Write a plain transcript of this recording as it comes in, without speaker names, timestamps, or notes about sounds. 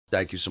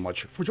Thank you so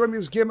much for joining me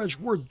as GameEdged.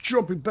 We're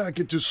jumping back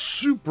into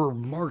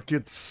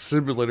Supermarket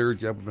Simulator.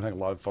 Yeah, we've been having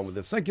a lot of fun with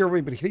this. Thank you,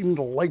 everybody, for hitting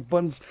the like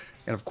buttons.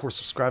 And, of course,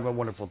 subscribe on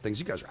wonderful things.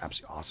 You guys are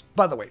absolutely awesome.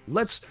 By the way,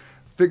 let's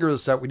figure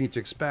this out. We need to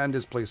expand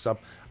this place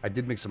up. I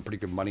did make some pretty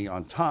good money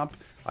on top.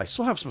 I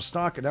still have some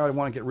stock, and now I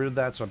want to get rid of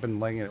that, so I've been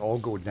letting it all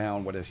go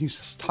down. What I used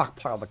to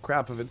stockpile the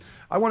crap of it.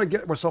 I want to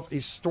get myself a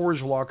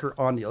storage locker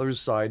on the other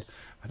side.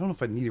 I don't know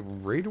if I need it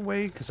right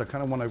away, because I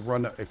kind of want to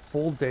run a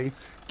full day,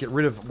 get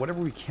rid of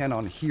whatever we can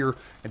on here,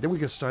 and then we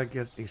can start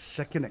get a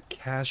second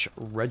cash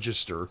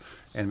register,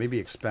 and maybe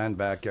expand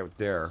back out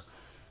there.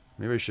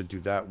 Maybe I should do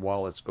that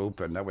while it's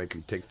open. That way I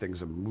can take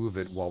things and move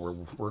it while we're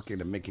working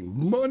and making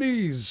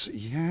monies.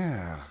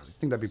 Yeah, I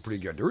think that'd be pretty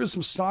good. There is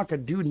some stock I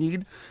do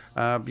need.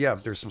 Yeah,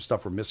 there's some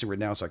stuff we're missing right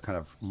now, so I kind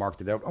of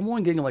marked it out. I'm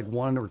only getting like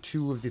 1 or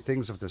 2 of the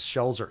things if the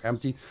shelves are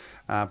empty.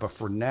 But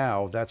for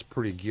now, that's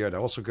pretty good.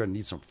 I'm also going to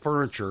need some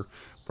furniture.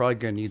 Probably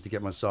going to need to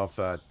get myself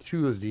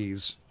 2 of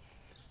these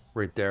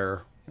right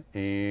there.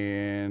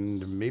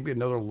 And maybe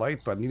another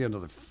light, but I need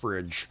another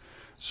fridge.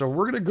 So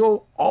we're going to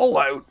go all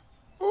out.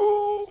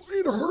 Oh,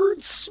 it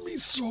hurts me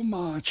so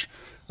much.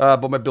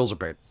 But my bills are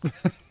paid.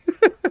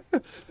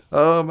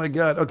 Oh my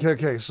god.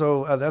 Okay.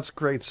 So that's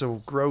great.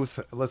 So growth.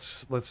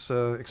 Let's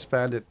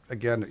expand it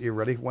again. You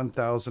ready?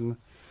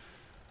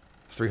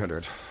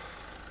 1,300.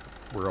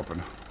 We're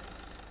open.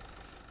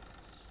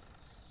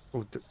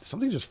 Oh, did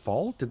something just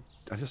fall?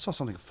 I just saw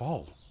something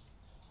fall.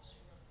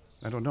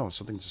 I don't know.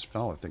 Something just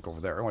fell, I think,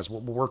 over there. Anyways,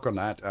 we'll work on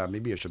that.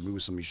 Maybe I should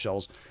move some of these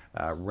shells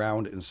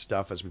around and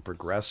stuff as we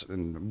progress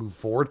and move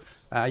forward.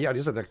 Yeah, I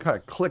just have to kind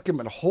of click them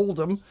and hold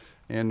them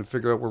and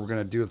figure out what we're going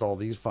to do with all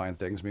these fine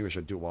things. Maybe I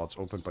should do it while it's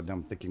open, but now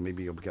I'm thinking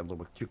maybe it'll get a little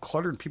bit too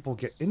cluttered and people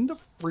get in the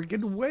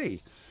friggin' way.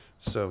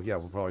 So, yeah,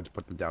 we'll probably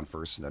put them down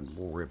first, and then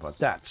we'll worry about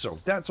that. So,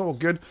 that's all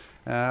good.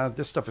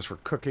 This stuff is for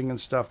cooking and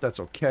stuff.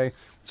 That's okay.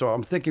 So,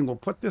 I'm thinking we'll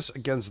put this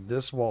against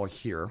this wall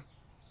here.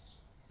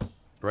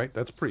 Right?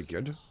 That's pretty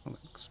good. It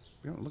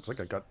looks like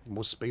I got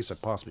most space I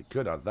possibly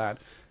could out of that.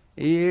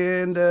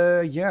 And,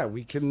 yeah,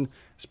 we can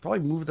probably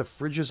move the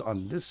fridges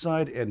on this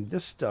side and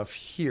this stuff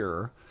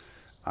here.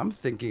 I'm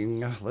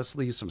thinking, let's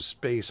leave some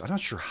space. I'm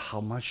not sure how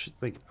much.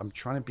 Like, I'm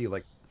trying to be,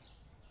 like,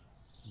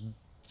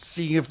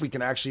 see if we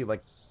can actually,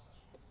 like,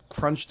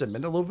 crunch them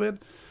in a little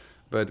bit.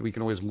 But we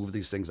can always move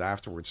these things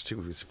afterwards, too,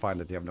 if we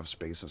find that they have enough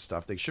space and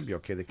stuff. They should be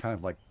okay. They kind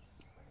of, like,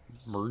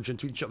 merge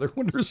into each other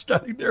when they're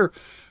standing there.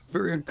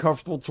 Very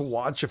uncomfortable to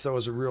watch if that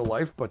was in real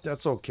life, but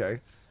that's okay.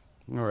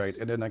 All right,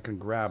 and then I can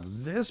grab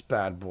this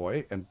bad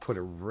boy and put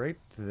it right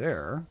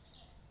there.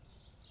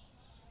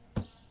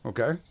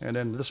 Okay, and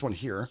then this one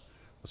here.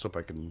 Let's hope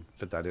I can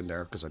fit that in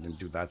there because I didn't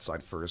do that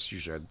side first.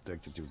 Usually I'd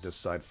like to do this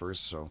side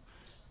first, so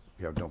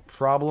we have no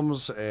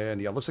problems.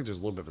 And yeah, it looks like there's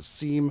a little bit of a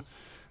seam.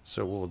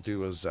 So what we'll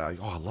do is, oh,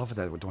 I love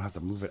that we don't have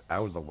to move it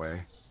out of the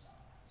way.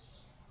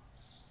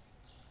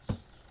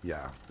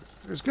 Yeah,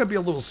 there's going to be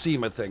a little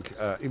seam, I think,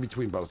 in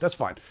between both. That's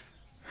fine.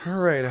 All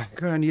right, I'm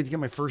going to need to get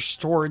my first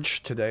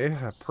storage today.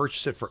 I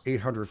purchased it for $800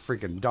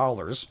 freaking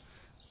dollars.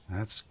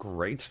 That's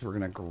great. We're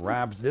going to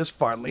grab this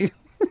finally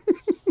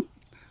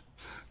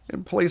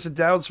and place it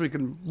down so we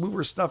can move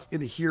our stuff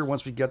into here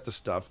once we get the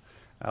stuff.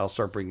 I'll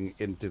start bringing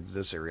it into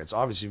this area. It's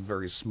obviously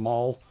very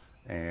small,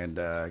 and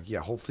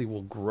yeah, hopefully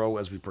we'll grow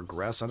as we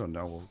progress. I don't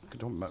know. It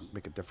don't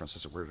make a difference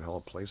as to where the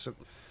hell I place it,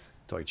 to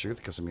tell you the truth,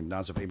 because, I mean,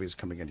 not as if anybody's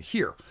coming in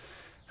here.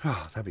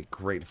 Oh, that'd be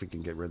great if we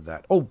can get rid of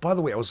that. Oh, by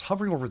the way, I was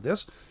hovering over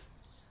this.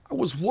 I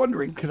was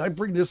wondering, could I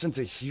bring this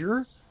into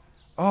here?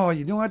 Oh,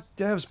 you know what,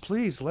 devs,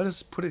 please, let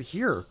us put it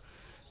here.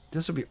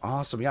 This would be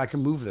awesome. Yeah, I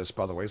can move this,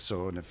 by the way,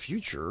 so in the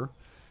future,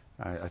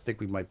 I think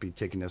we might be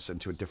taking this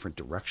into a different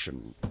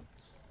direction.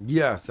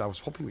 Yeah, so I was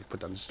hoping we could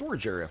put that in the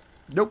storage area.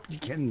 Nope, you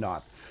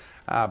cannot.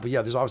 But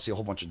yeah, there's obviously a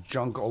whole bunch of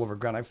junk all over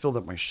the ground. I filled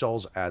up my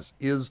shelves as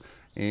is.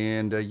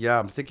 And yeah,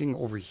 I'm thinking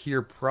over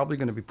here, probably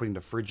going to be putting the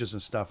fridges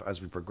and stuff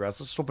as we progress.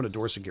 Let's open the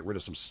doors to get rid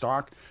of some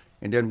stock.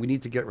 And then we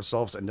need to get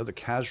ourselves another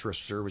cash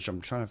register, which I'm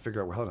trying to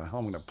figure out how the hell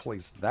I'm going to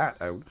place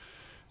that out.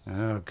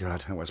 Oh,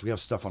 God. Anyways, we have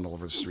stuff on all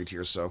over the street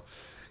here, so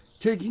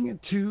taking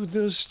it to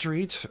the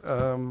street.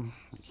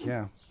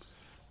 Yeah.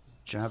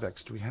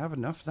 Javex, do we have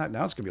enough of that?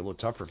 Now it's going to be a little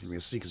tougher for me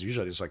to see, because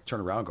usually I just like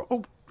turn around and go,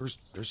 oh,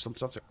 there's some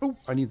stuff there. Oh,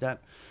 I need that.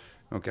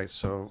 Okay,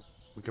 so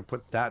we could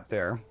put that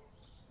there.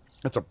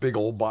 That's a big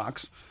old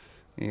box.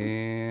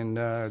 And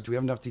do we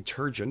have enough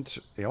detergent?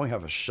 I only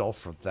have a shelf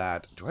for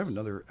that. Do I have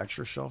another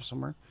extra shelf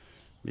somewhere?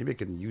 Maybe I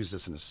can use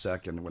this in a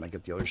second when I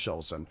get the other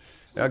shelves in.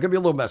 It's going to be a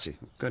little messy.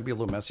 Going to be a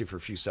little messy for a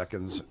few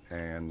seconds,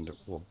 and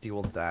we'll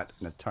deal with that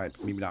in a time.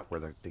 Maybe not where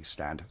they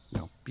stand. You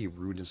know, be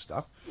rude and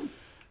stuff.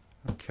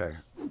 Okay.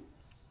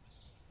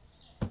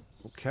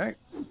 Okay.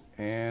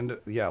 And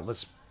yeah,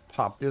 let's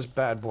pop this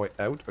bad boy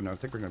out. And I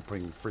think we're going to put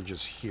in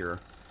fridges here.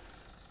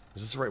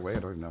 Is this the right way? I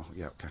don't know.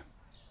 Yeah, okay.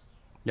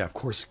 Yeah, of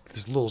course,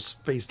 there's a little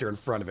space there in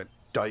front of it.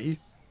 Die.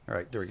 All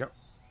right, there we go.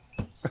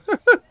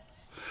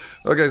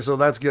 Okay, so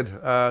that's good.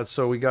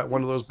 So we got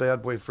one of those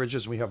bad boy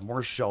fridges, and we have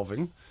more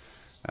shelving,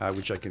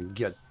 which I can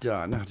get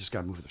done. I just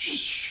got to move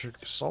the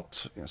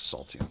salt. Yeah,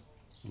 salt, yeah.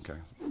 Okay,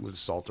 move the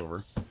salt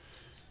over.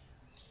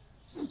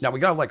 Now, we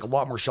got, like, a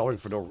lot more shelving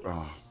for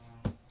no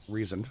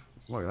reason.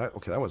 Look at that.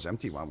 Okay, that was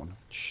empty one.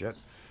 Shit.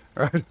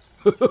 All right.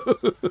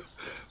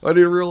 I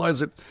didn't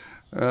realize it.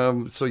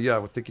 So, yeah,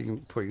 we're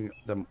thinking putting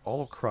them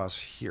all across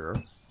here.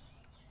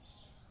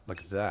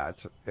 Like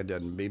that. And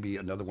then maybe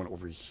another one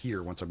over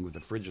here once I move the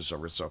fridges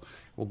over. So,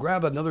 we'll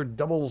grab another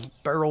double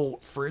barrel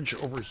fridge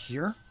over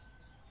here.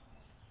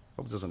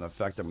 Hope it doesn't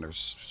affect them when they're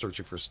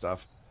searching for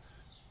stuff.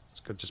 It's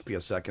going to just be a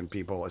second,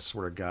 people. I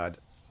swear to God.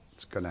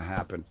 It's going to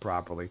happen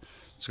properly.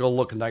 It's going to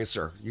look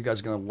nicer. You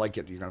guys are going to like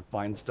it. You're going to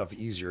find stuff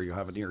easier. You'll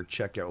have a near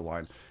checkout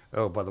line.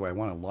 Oh, by the way, I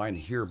want a line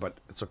here, but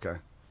it's okay. I'm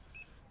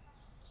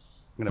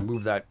going to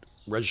move that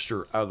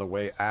register out of the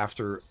way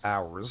after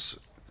hours.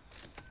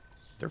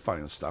 They're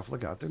finding the stuff.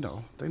 Look out. They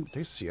know.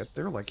 They see it.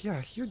 They're like,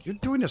 yeah, you're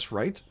doing this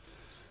right.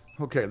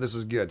 Okay, this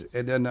is good.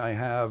 And then I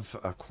have,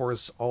 of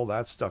course, all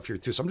that stuff here,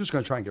 too. So I'm just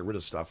going to try and get rid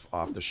of stuff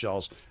off the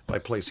shelves by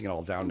placing it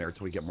all down there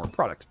until we get more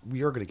product.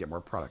 We are going to get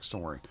more products.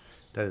 Don't worry.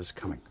 That is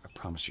coming. I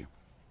promise you.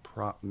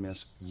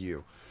 Promise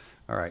you.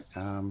 All right.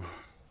 How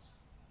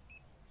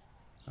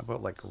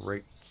about, like,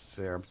 right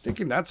there? I'm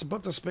thinking that's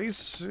about the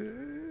space.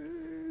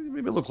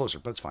 Maybe a little closer,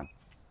 but it's fine.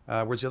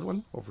 Where's the other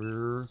one?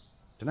 Over...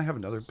 Didn't I have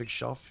another big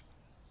shelf?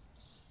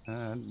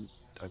 I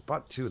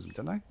bought two of them,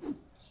 didn't I?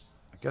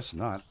 I guess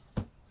not.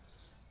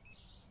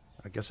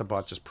 I guess I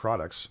bought just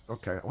products.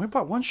 Okay. I only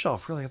bought one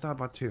shelf, really. I thought I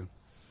bought two.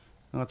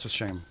 No, that's a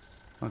shame.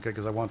 Okay,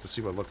 because I wanted to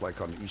see what it looked like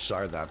on each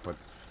side of that, but...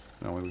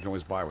 No, we can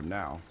always buy one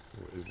now.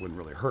 It wouldn't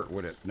really hurt,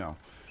 would it? No,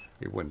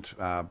 it wouldn't.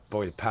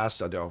 Boy,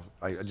 pasta, though.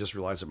 I just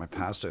realized that my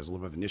pasta is a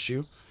little bit of an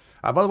issue.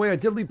 By the way, I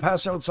did leave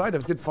pasta outside. I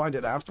did find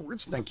it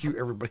afterwards. Thank you,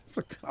 everybody,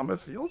 for the comment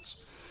fields.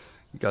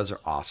 You guys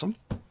are awesome.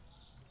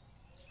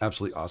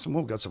 Absolutely awesome.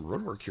 Well, we've got some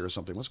road work here or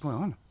something. What's going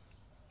on?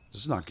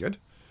 This is not good.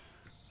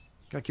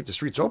 Gotta keep the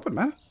streets open,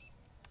 man.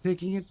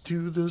 Taking it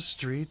to the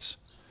streets.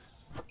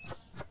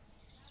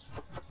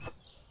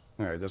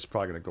 Alright, that's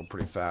probably going to go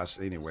pretty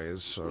fast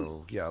anyways,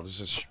 so yeah, let's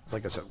just,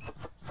 like I said,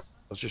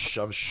 let's just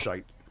shove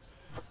shite.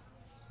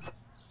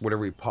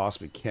 Whatever we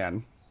possibly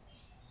can.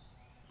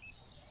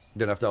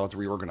 Didn't have to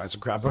reorganize the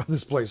crap out of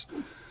this place.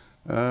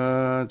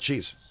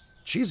 Cheese.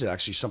 Cheese is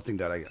actually something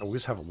that I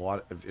always have a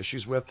lot of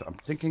issues with. I'm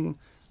thinking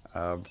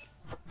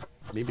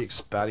maybe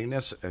expanding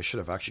this. I should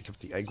have actually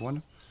kept the egg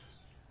one.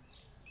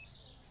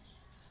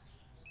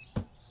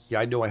 Yeah,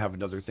 I know I have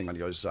another thing on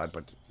the other side,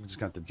 but we just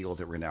got to deal with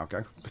it right now,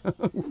 okay?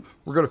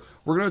 we're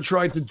gonna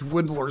try to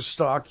dwindle our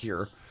stock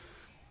here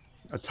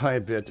a tiny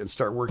bit and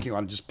start working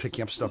on just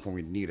picking up stuff when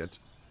we need it.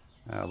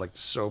 Like the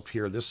soap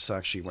here. This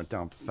actually went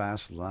down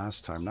fast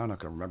last time. Now I'm not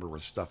gonna remember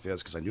where stuff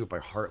is because I knew it by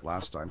heart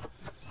last time.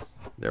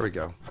 There we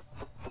go.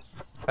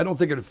 I don't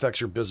think it affects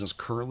your business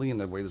currently in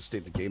the way the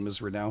state the game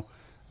is right now.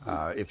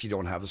 If you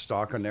don't have the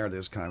stock on there, they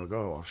just kind of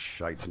go, oh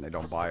shite, and they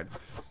don't buy it,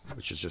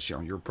 which is just, you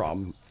know, your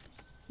problem.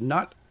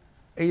 Not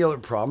a other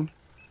problem.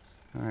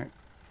 All right,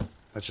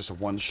 that's just a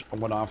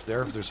one-off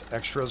there. If there's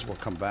extras, we'll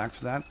come back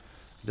for that.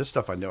 This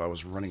stuff I know I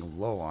was running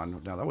low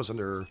on. Now that was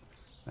under,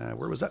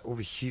 where was that?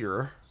 Over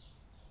here.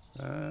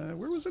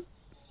 Where was it?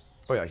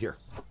 Oh yeah, here.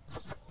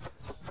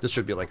 This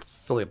should be like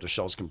filling up the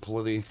shelves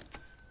completely.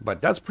 But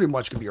that's pretty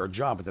much gonna be our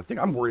job. But the thing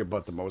I'm worried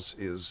about the most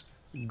is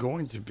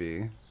going to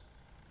be.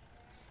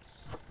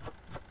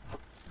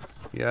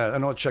 Yeah, I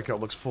know checkout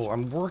looks full.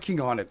 I'm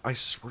working on it. I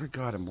swear to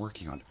God, I'm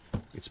working on it.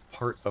 It's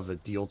part of the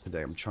deal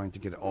today. I'm trying to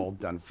get it all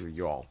done for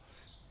y'all.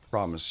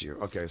 Promise you.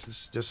 Okay,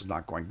 so this is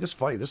not going. This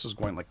was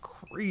going like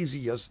crazy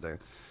yesterday.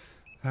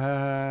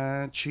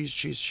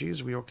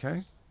 Cheese. We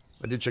okay?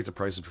 I did check the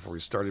prices before we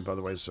started, by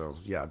the way, so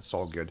yeah, it's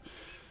all good.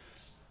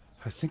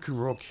 I think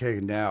we're okay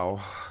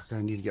now.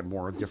 Gonna need to get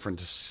more different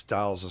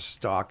styles of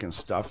stock and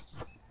stuff.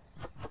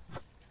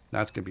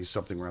 That's gonna be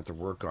something we're gonna have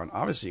to work on.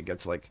 Obviously, it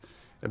gets like...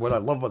 And what I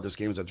love about this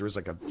game is that there is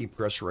like a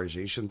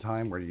depressurization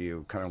time where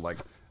you kind of like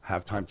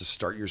have time to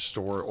start your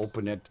store,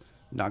 open it,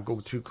 not go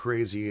too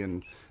crazy,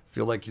 and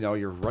feel like, you know,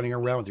 you're running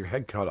around with your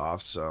head cut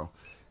off. So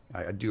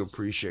I do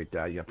appreciate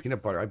that. Yeah,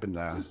 peanut butter. I've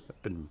been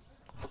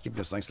keeping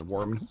this nice and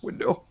warm in the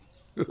window.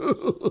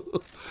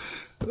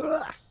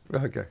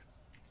 Okay.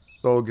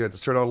 So good.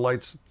 Let's turn on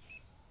lights.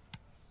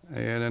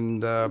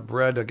 And then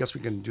bread. I guess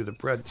we can do the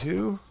bread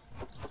too.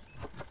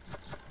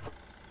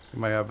 We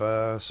might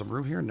have some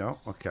room here. No?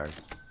 Okay.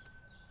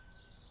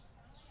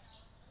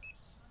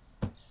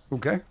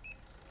 Okay.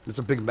 It's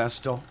a big mess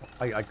still.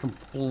 I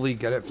completely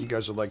get it if you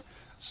guys are like,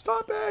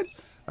 stop it!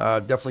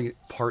 Definitely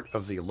part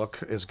of the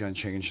look is going to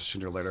change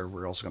sooner or later.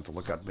 We're also going to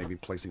look at maybe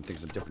placing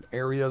things in different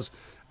areas.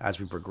 As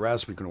we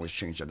progress, we can always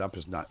change that up.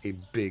 It's not a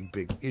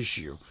big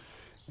issue.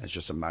 It's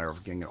just a matter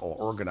of getting it all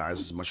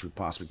organized as much as we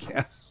possibly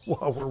can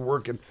while we're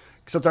working.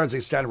 Sometimes they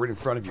stand right in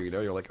front of you, you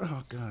know, you're like,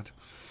 oh God,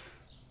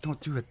 don't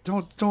do it.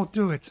 Don't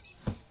do it.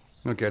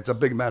 Okay, it's a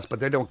big mess, but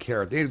they don't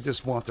care. They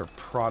just want their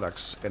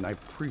products, and I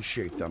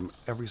appreciate them,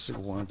 every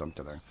single one of them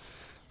today.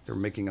 They're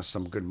making us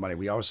some good money.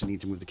 We obviously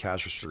need to move the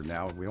cash register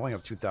now. We only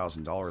have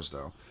 $2,000,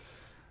 though.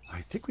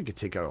 I think we could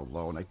take out a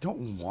loan. I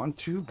don't want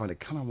to, but I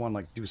kind of want to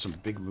like do some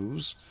big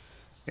moves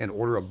and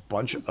order a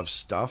bunch of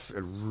stuff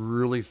and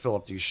really fill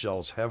up these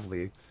shelves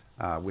heavily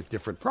with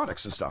different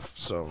products and stuff.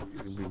 So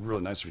it'd be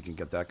really nice if we can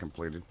get that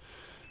completed.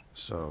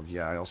 So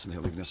yeah, I also need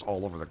to leave this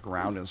all over the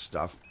ground and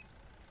stuff.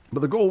 But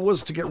the goal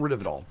was to get rid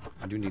of it all.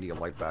 I do need to get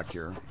light back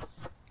here,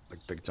 like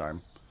big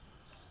time.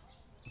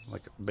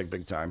 Like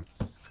big time.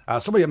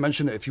 Somebody had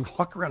mentioned that if you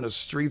walk around the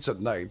streets at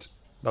night,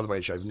 by the way,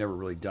 which I've never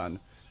really done,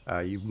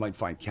 you might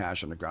find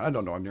cash on the ground. I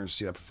don't know. I've never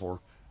seen that before.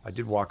 I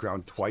did walk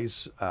around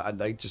twice at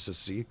night just to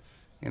see.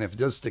 And if it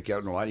does stick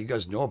out in a lot, you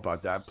guys know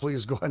about that,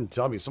 please go ahead and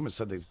tell me. Someone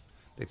said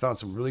they found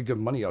some really good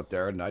money out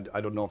there, and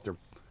I don't know if they're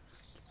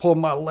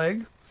pulling my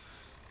leg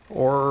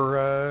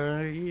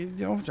or, you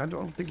know, I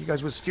don't think you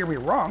guys would steer me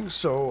wrong.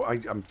 So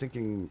I'm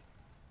thinking,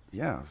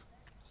 yeah,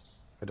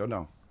 I don't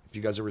know. If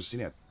you guys ever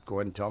seen it, go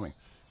ahead and tell me.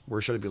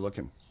 Where should I be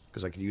looking?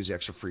 Because I could use the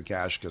extra free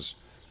cash because,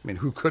 I mean,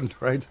 who couldn't,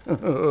 right?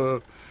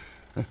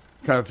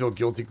 Kind of feel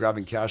guilty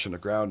grabbing cash on the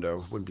ground,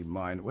 though. Wouldn't be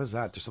mine. What is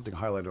that? There's something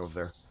highlighted over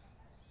there.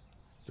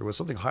 There was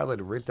something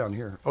highlighted right down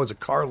here. Oh, it's a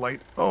car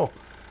light. Oh,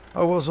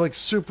 I was like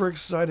super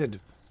excited.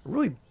 I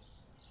didn't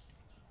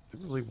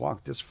really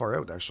walk this far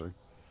out, actually.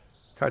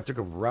 Kind of took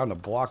a round a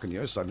block on the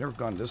other side. Never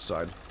gone this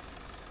side.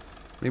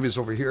 Maybe it's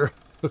over here.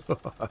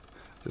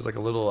 There's like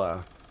a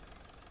little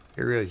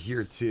area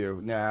here, too.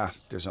 Nah,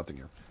 there's nothing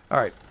here. All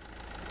right.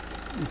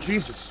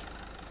 Jesus.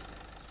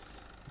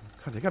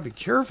 God, they gotta be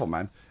careful,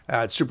 man.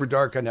 It's super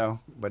dark, I know,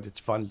 but it's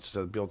fun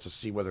to be able to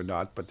see whether or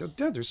not. But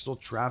there's still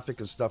traffic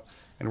and stuff,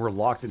 and we're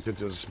locked into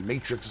this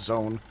matrix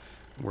zone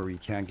where we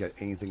can't get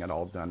anything at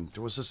all done.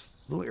 There was this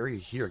little area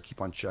here. I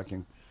keep on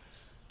checking.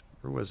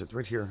 Where was it?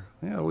 Right here.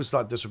 Yeah, I always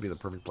thought this would be the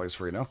perfect place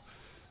for, you know,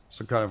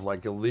 some kind of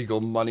like illegal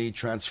money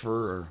transfer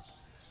or,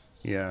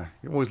 yeah,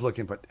 you're always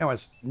looking. But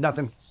anyways,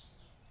 nothing.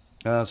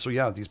 So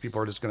yeah, these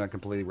people are just going to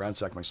completely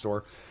ransack my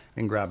store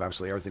and grab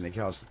absolutely everything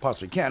they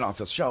possibly can off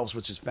the shelves,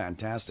 which is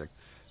fantastic.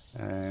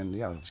 And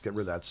yeah, let's get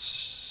rid of that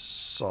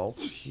salt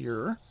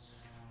here.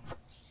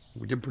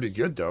 We did pretty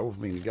good, though.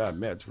 I mean, you gotta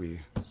admit,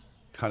 we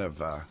kind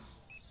of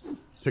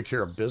took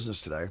care of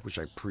business today, which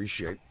I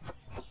appreciate.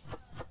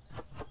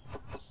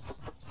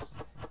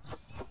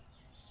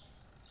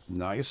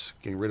 Nice.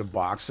 Getting rid of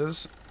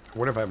boxes. I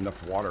wonder if I have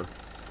enough water.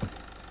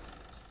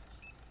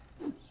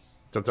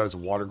 Sometimes the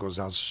water goes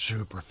down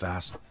super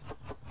fast.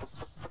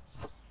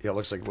 Yeah, it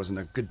looks like it wasn't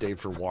a good day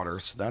for water,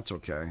 so that's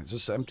okay. Is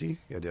this empty?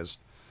 Yeah, it is.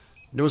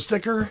 No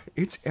sticker.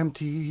 It's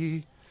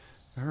empty.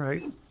 All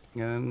right.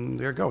 And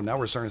there you go. Now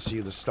we're starting to see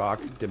the stock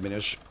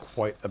diminish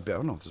quite a bit. I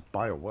don't know if this is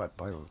bio what?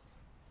 Bio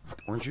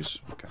orange juice?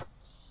 Okay.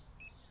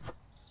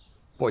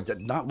 Boy, it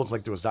did not look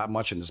like there was that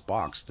much in this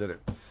box, did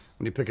it?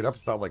 When you pick it up,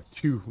 it felt like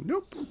 2.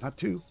 Nope, not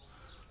 2.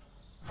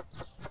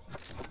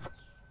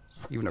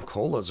 Even the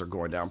colas are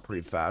going down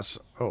pretty fast.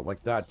 Oh,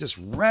 like that. Just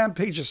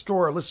rampage a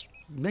store. Let's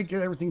make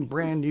everything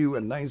brand new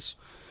and nice.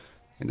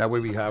 And that way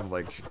we have,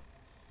 like,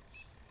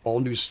 all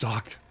new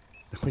stock.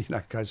 You're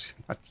not, guys,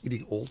 not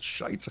eating old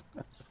shite.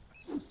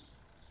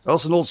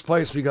 Also, an Old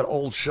Spice, we got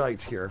old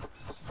shite here.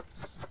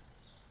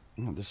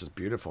 Oh, this is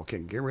beautiful. Okay,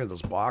 getting rid of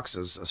those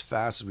boxes as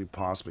fast as we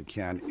possibly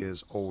can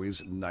is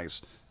always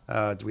nice.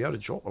 Do we have a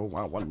Jolt? Oh,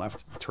 wow, one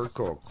left.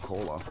 Turco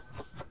Cola.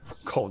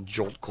 Called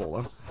Jolt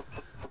Cola.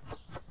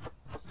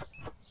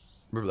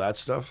 Remember that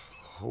stuff?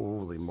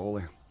 Holy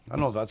moly. I don't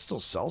know if that still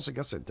sells. I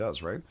guess it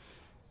does, right?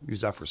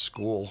 Use that for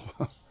school.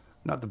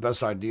 Not the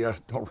best idea.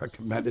 Don't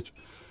recommend it.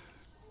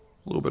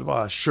 A little bit of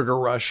a sugar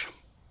rush.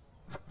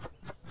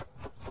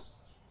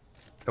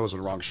 That was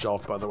on the wrong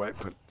shelf, by the way,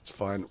 but it's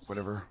fine.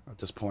 Whatever, at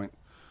this point.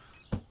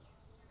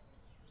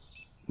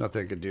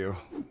 Nothing I could do.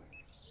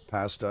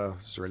 Pasta.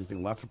 Is there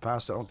anything left for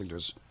pasta? I don't think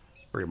there's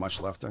very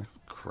much left there.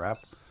 Crap.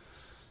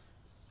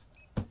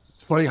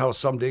 It's funny how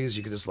some days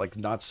you can just, like,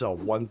 not sell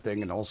one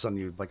thing, and all of a sudden,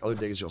 you, like, other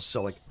days you'll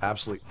sell, like,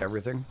 absolutely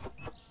everything.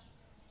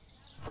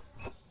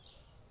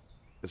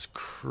 It's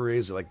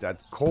crazy. Like, that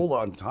cola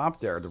on top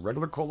there, the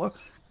regular cola,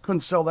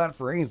 couldn't sell that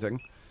for anything.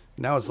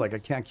 Now it's like I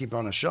can't keep it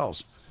on the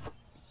shelves.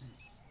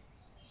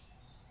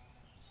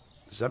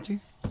 It's empty?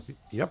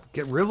 Yep.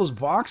 Get rid of those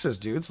boxes,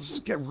 dudes. Let's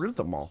just get rid of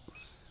them all.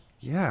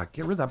 Yeah,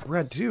 get rid of that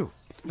bread, too.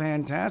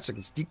 Fantastic.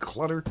 Let's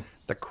declutter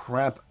the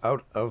crap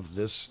out of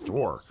this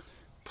store.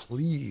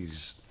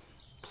 Please.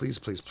 Please,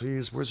 please,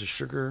 please. Where's the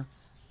sugar?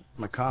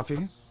 My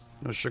coffee?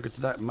 No sugar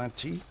to that in my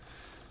tea?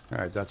 All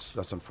right, that's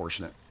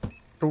unfortunate.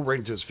 Oh, right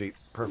into his feet.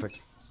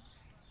 Perfect.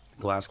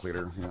 Glass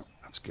cleaner. Yeah,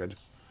 that's good.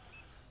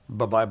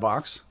 Bye-bye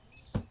box.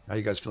 Are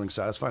you guys feeling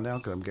satisfied now?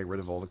 Because I'm getting rid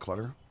of all the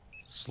clutter.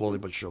 Slowly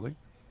but surely.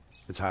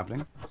 It's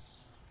happening.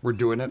 We're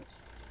doing it.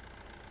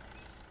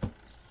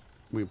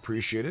 We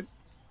appreciate it.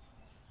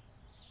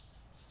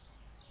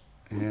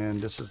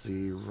 And this is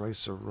the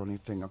rice-a-roni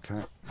thing,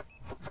 okay.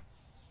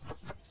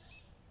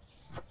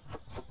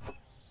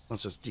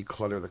 Let's just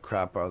declutter the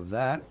crap out of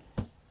that.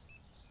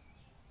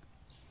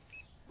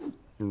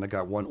 And I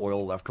got one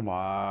oil left. Come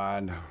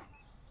on.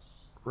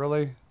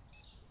 Really?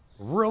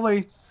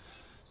 Really?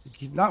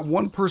 Not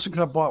one person could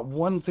have bought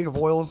one thing of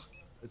oil.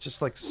 It's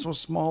just like so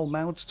small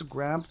amounts to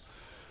grab.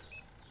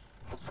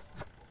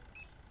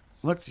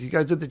 Look, you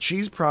guys did the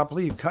cheese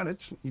properly. You cut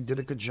it. You did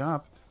a good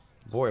job.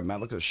 Boy, man,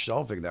 look at the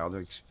shelving now.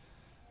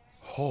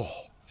 Oh,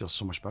 feels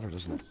so much better,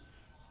 doesn't it?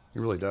 It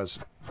really does.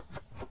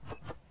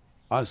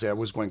 Honestly, I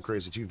was going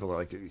crazy too. People are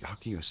like, how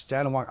can you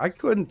stand and walk? I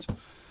couldn't.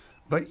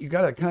 But you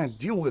got to kind of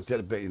deal with it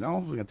a bit, you know?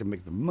 We have to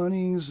make the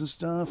monies and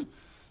stuff.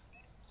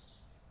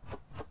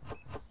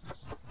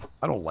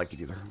 I don't like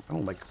it either. I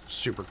don't like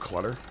super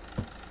clutter.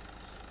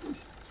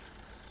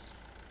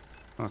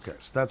 Okay,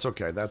 so that's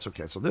okay. That's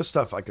okay. So this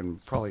stuff I can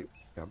probably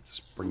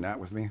just bring that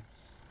with me.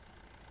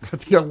 Got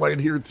to get light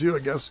here too, I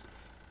guess.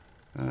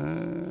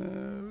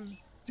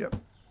 Yep.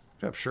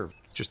 Yep, sure.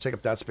 Just take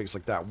up that space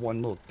like that.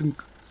 One little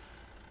dunk.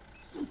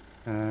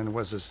 And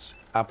what's this?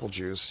 Apple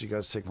juice. You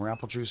guys take more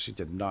apple juice? You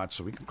did not.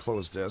 So we can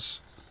close this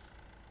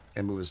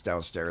and move this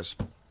downstairs.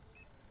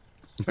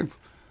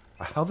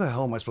 How the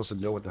hell am I supposed to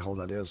know what the hell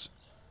that is?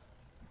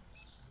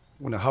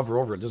 When I hover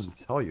over it, it doesn't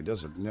tell you,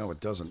 does it? No, it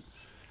doesn't.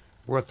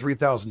 We're at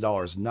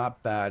 $3,000.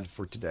 Not bad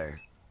for today.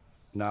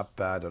 Not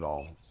bad at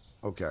all.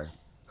 Okay.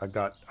 I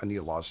need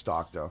a lot of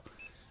stock, though.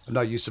 I'm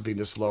not used to being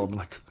this low. I'm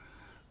like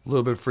a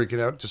little bit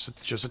freaking out.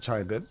 Just a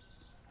tiny bit.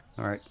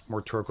 All right.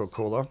 More Turco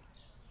Cola.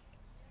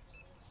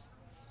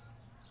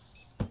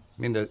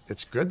 I mean,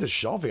 it's good, the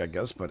shelving, I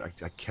guess, but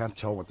I can't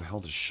tell what the hell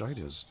the shite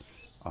is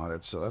on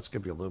it, so that's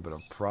going to be a little bit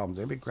of a problem.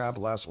 Did anybody grab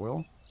last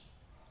oil?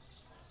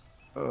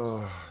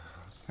 God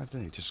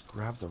dang, just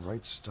grab the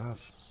right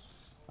stuff.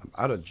 I'm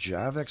out of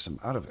Javex.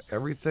 I'm out of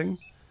everything.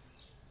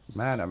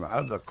 Man, I'm out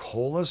of the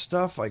cola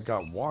stuff. I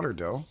got water,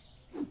 though.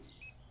 I'm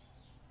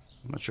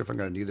not sure if I'm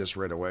going to need this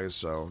right away,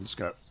 so I'm just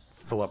going to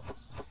fill up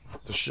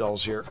the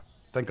shelves here.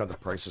 Thank God the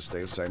prices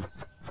stay the same.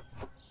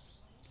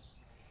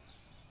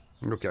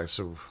 Okay,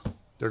 so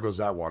there goes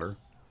that water.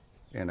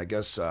 And I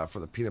guess for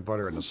the peanut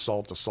butter and the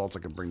salt I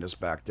can bring this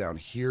back down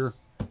here.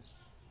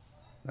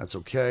 That's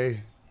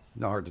okay.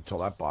 Not hard to tell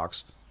that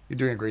box. You're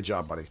doing a great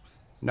job, buddy.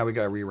 Now we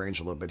got to rearrange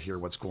a little bit here.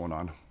 What's going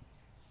on?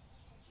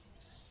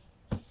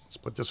 Let's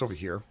put this over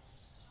here.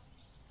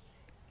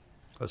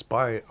 Let's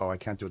buy... Oh, I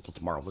can't do it till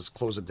tomorrow. Let's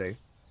close the day.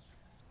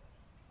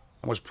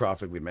 How much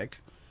profit we make?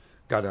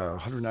 Got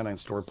 199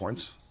 store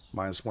points.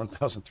 Minus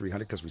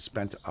 1,300 because we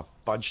spent a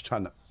fudge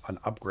ton on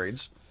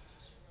upgrades.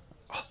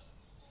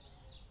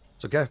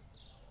 It's okay.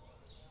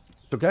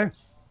 It's okay.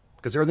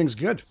 Because everything's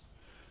good.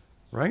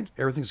 Right?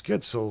 Everything's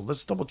good. So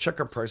let's double check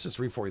our prices.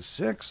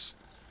 346.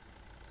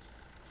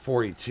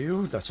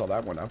 42. That's all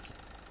that went up.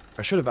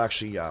 I should have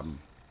actually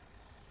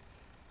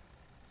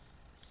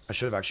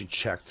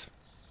checked.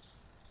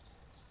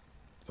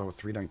 Oh,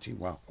 319.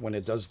 Wow. When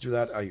it does do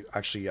that, I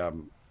actually I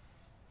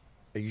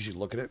usually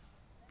look at it.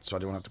 So I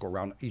don't have to go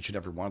around each and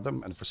every one of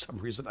them. And for some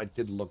reason, I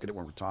didn't look at it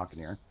when we're talking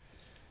here.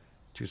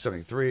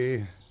 273.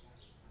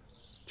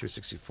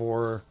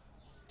 264.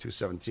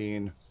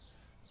 217.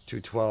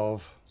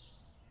 212.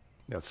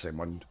 Yeah, it's the same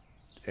one.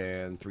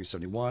 And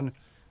 371.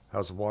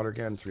 How's the water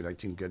again?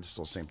 319. Good.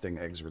 Still the same thing.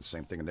 Eggs are the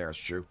same thing in there. It's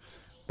true.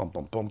 Bump,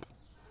 bump, bump.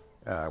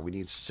 We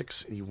need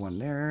 681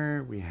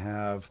 there. We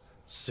have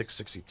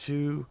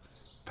 662.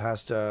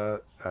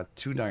 Pasta at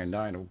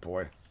 299. Oh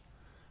boy.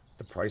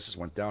 The prices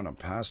went down on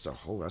pasta.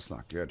 Oh, that's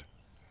not good.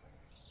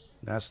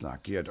 That's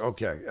not good.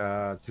 Okay.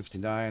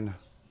 259.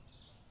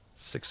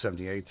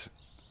 678.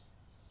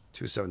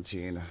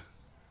 217.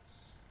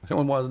 No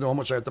one wants to know how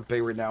much I have to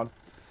pay right now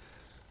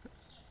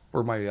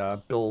for my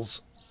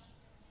bills.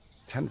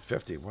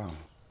 1050. Wow.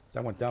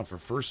 That went down for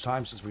the first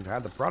time since we've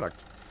had the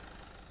product.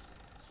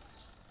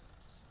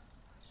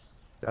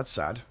 That's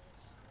sad.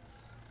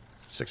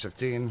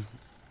 615.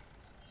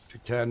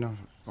 210.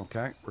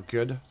 Okay, we're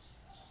good.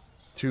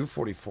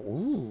 244.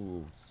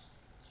 Ooh.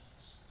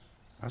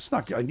 That's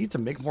not good. I need to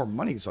make more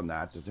monies on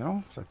that, you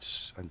know? I'm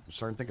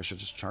starting to think I should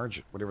just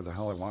charge whatever the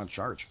hell I want to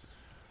charge.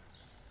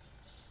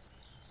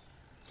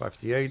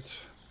 558.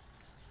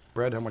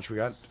 Bread, how much we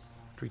got?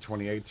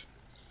 328.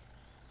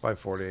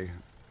 540.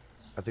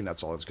 I think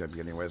that's all it's going to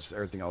be anyways.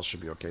 Everything else should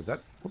be okay.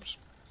 That, whoops.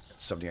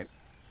 78.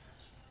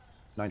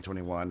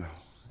 921.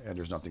 And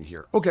there's nothing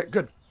here. Okay,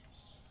 good.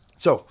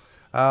 So,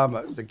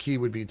 the key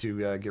would be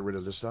to get rid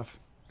of this stuff,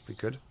 if we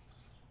could.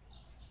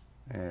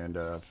 And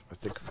I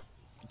think what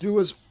we'll do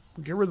is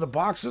get rid of the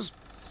boxes.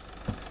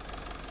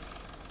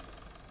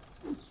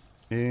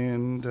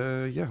 And,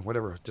 yeah,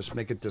 whatever. Just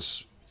make it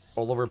this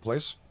all over the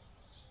place.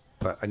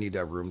 But I need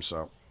that room,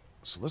 so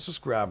let's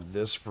just grab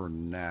this for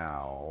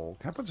now.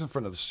 Can I put this in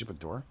front of the stupid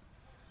door?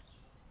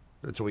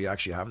 Until we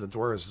actually have the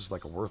door. This is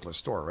like a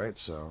worthless door, right?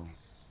 So,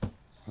 I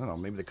don't know.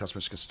 Maybe the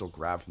customers can still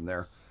grab from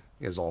there.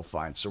 It's all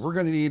fine. So we're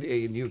going to need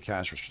a new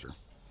cash register.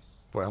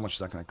 Boy, how much is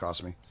that going to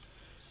cost me?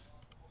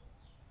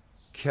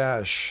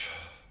 Cash.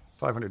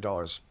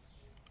 $500.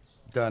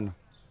 Done.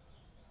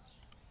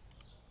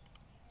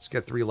 Let's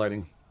get 3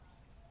 lighting.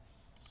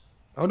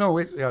 Oh, no,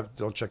 wait. Yeah,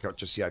 don't check out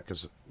just yet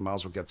because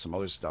Miles will get some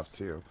other stuff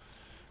too.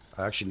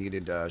 I actually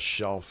needed a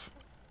shelf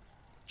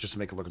just to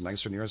make it look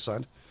nicer on the other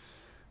side.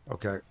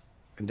 Okay.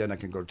 And then I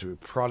can go to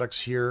products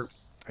here.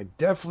 I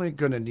definitely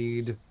going to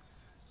need...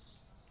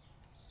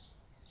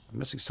 I'm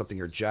missing something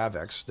here.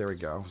 Javex. There we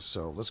go.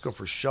 So let's go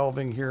for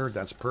shelving here.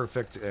 That's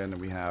perfect. And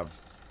we have...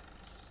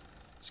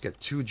 Let's get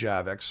 2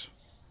 Javex.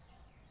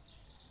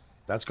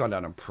 That's gone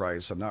down in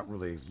price. I'm not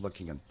really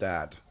looking at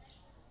that.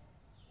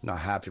 Not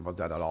happy about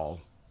that at all.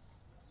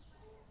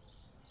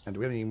 And do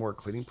we have any more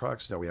cleaning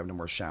products? No, we have no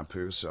more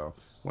shampoo. So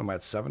when am I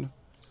at 7?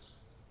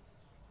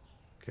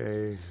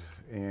 Okay.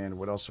 And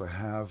what else do I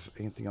have?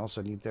 Anything else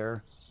I need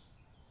there?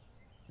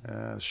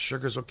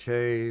 Sugar's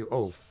okay.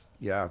 Oh,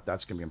 yeah,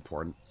 that's going to be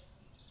important.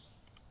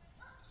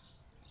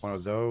 One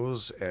of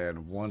those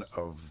and one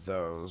of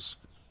those.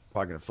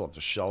 Probably going to fill up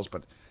the shelves,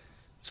 but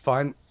it's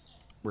fine.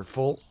 We're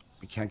full.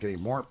 We can't get any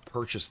more.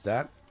 Purchase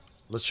that.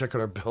 Let's check out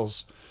our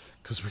bills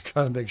because we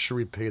got to make sure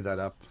we pay that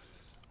up.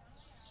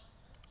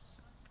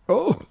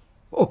 Oh,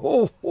 oh,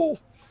 oh, oh.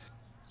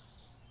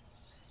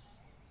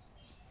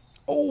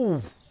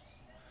 Oh,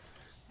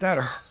 that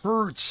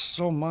hurts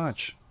so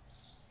much.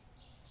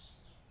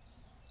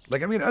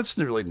 Like, I mean, that's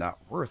really not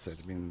worth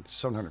it. I mean,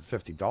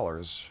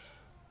 $750.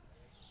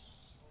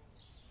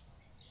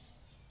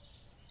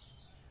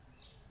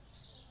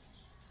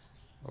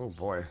 Oh,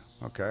 boy.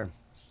 Okay.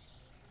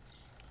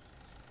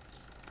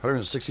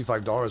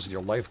 $165 of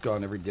your life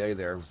gone every day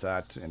there with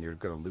that, and you're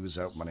going to lose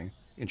out money.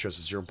 Interest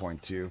is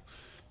 0.2.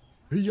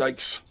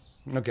 Yikes.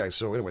 Okay,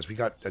 so anyways, we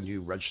got a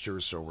new register,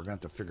 so we're going to have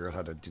to figure out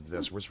how to do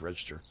this. Where's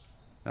register?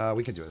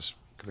 We can do this.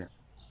 Come here.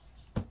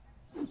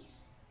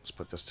 Let's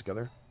put this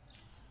together.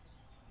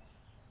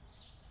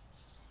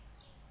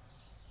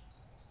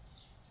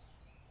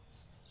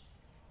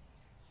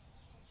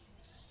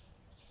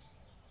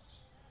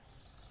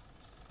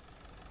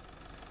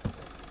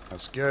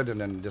 That's good, and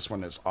then this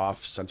one is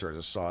off center. I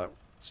just saw it.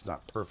 It's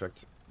not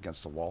perfect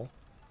against the wall.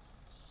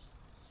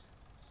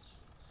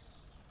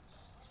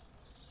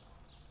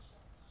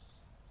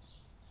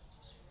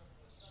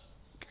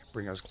 Okay,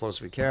 bring it as close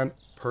as we can.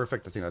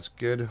 Perfect. I think that's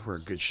good. We're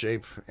in good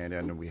shape. And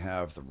then we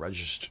have the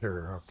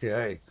register.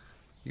 Okay.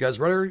 You guys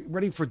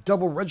ready for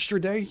double register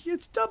day?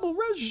 It's double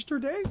register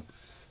day.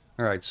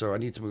 All right, so I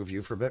need to move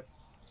you for a bit.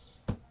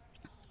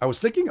 I was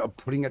thinking of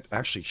putting it...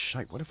 Actually,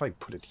 shite, what if I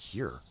put it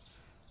here?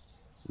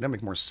 Would that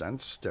make more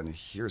sense than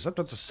here? Is that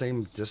about the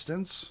same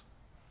distance?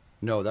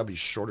 No, that'd be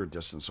shorter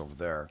distance over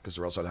there, because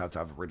or else I'd have to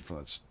have it right in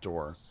front of that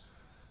door.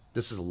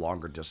 This is a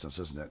longer distance,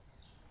 isn't it?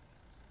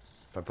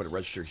 If I put a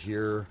register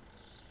here,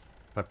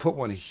 if I put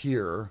one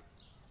here,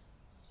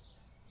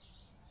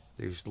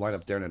 they line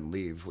up there and then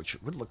leave, which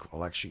would look,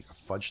 well, actually, a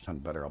fudge ton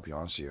better, I'll be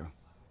honest with you,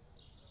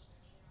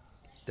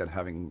 than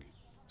having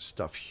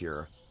stuff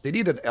here. They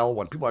need an L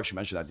one. People actually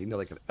mentioned that. They need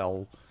like an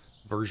L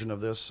version of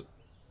this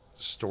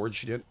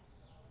storage unit.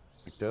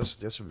 Like this.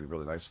 This would be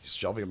really nice. This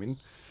shelving, I mean,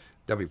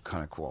 that'd be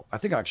kind of cool. I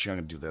think actually I'm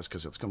going to do this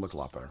because it's going to look a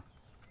lot better.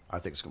 I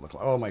think it's going to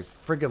look... Oh, my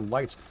friggin'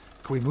 lights.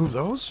 Can we move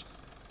those?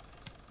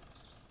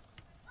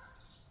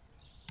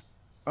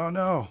 Oh,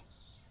 no.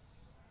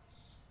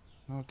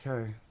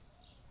 Okay.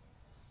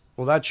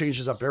 Well, that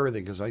changes up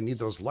everything because I need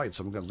those lights.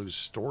 I'm going to lose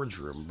storage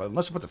room. But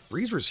unless I put the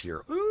freezers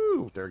here.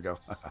 Ooh, there we go.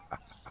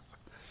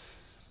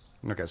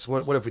 Okay, so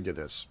what if we did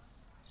this?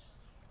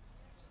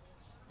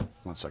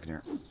 1 second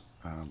here.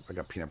 I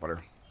got peanut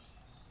butter.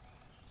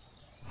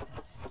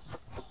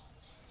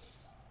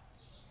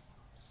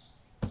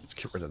 Let's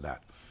get rid of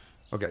that.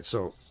 Okay,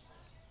 so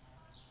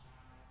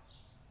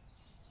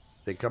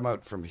they come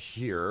out from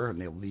here and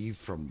they leave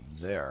from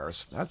there.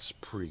 So that's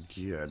pretty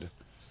good.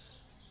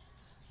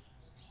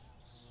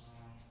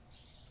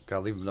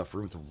 Gotta leave them enough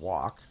room to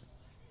walk.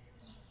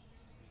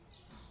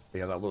 They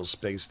have that little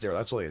space there.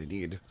 That's all I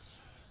need.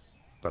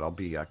 But I'll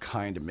be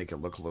kind and make it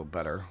look a little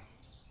better.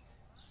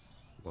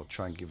 We'll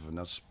try and give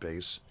enough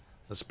space.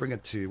 Let's bring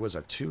it to, what is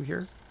that, 2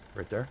 here?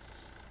 Right there.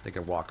 They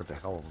can walk what the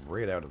hell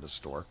right out of the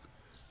store.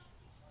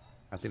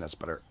 I think that's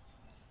better.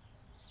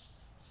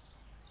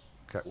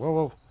 Okay, whoa,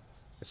 whoa.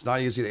 It's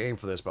not easy to aim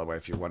for this, by the way,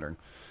 if you're wondering.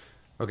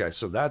 Okay,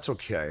 so that's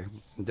okay.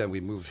 And then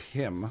we move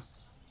him.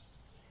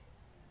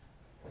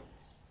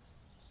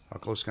 How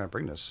close can I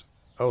bring this?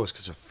 Oh, it's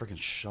because there's a freaking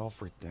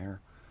shelf right there.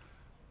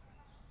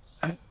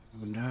 Oh,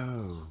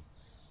 no.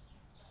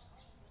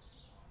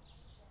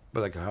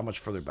 But, like, how much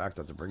further back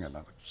do I have to bring it?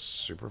 Not like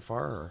super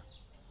far, or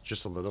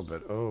just a little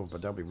bit? Oh,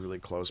 but that'll be really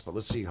close. But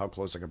let's see how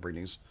close I can bring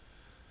these.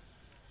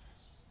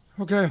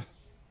 Okay.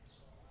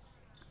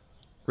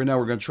 Right now,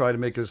 we're going to try to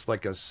make this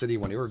like a city.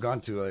 When you were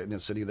gone to in a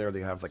city there, they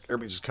have, like,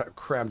 everybody's just kind of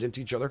crammed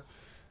into each other.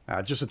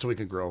 Just until we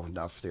can grow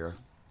enough there.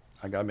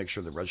 I got to make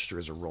sure the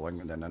registers are rolling,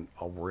 and then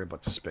I'll worry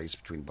about the space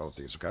between both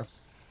these, okay?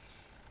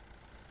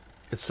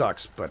 It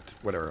sucks, but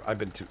whatever. I've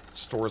been to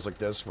stores like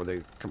this where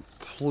they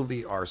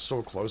completely are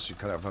so close, you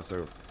kind of have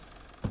to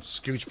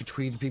scooch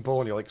between people,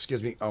 and you're like,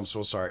 excuse me, oh, I'm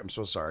so sorry, I'm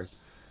so sorry.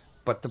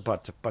 But.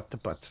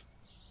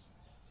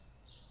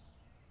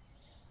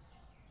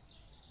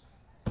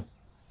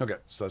 Okay,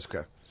 so that's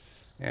okay.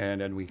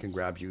 And then we can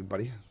grab you,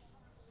 buddy.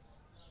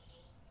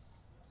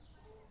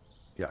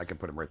 Yeah, I can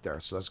put him right there,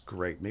 so that's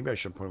great. Maybe I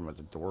should put him at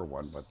the door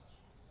one, but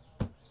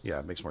yeah,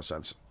 it makes more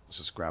sense. Let's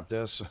just grab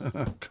this.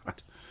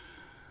 God.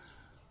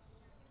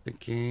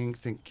 Thinking.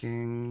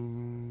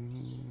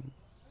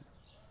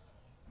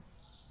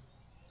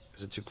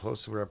 Is it too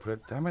close to where I put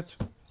it? Damn it.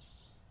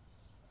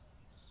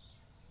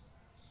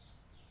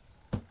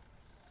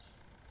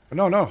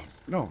 No, no,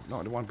 no, no,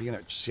 I don't want to be in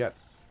it just yet.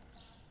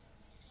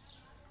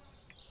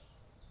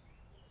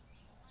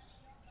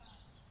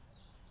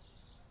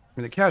 I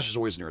mean, the cash is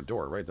always near a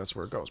door, right? That's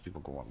where it goes. People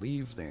go and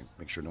leave. They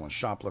make sure no one's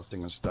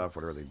shoplifting and stuff,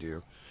 whatever they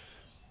do.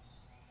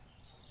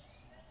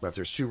 But if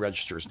there's 2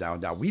 registers now,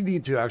 we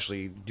need to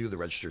actually do the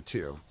register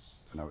too.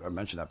 And I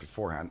mentioned that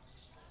beforehand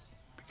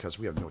because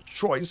we have no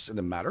choice in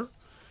the matter.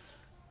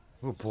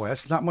 Oh boy,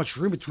 that's not much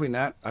room between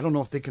that. I don't know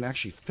if they can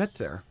actually fit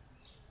there.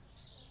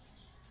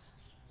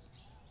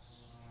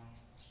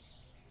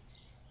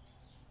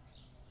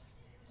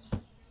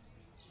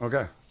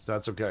 Okay,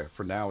 that's okay.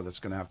 For now, that's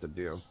going to have to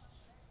do.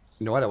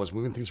 You know what? I was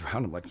moving things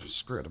around. I'm like,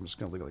 screw it. I'm just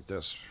going to leave it like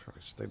this.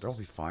 They'll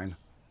be fine.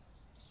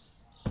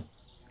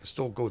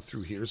 Still go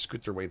through here,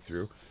 scoot their way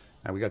through.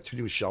 And we got 2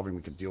 new shelving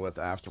we can deal with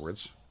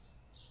afterwards.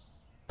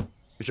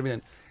 Which, I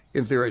mean,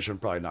 in theory, I should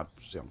probably not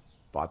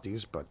bought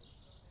these, but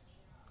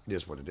it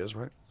is what it is,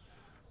 right?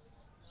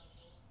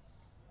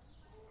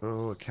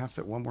 Oh, I can't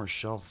fit one more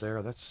shelf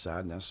there. That's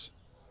sadness.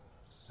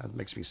 That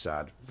makes me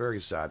sad.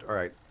 Very sad. All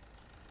right.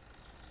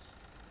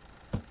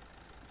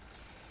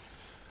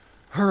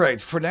 All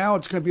right, for now,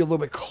 it's going to be a little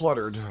bit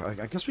cluttered.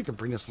 I guess we could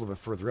bring this a little bit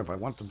further in, but I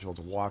want them to be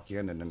able to walk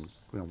in and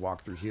then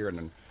walk through here, and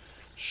then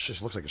it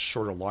just looks like a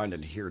shorter line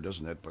than here,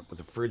 doesn't it? But with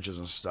the fridges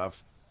and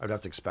stuff, I'd have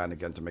to expand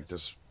again to make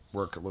this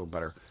work a little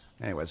better.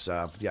 Anyways,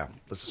 yeah,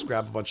 let's just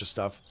grab a bunch of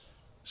stuff.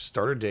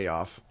 Start our day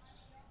off.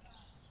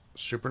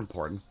 Super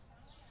important.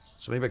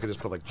 So maybe I could just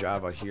put like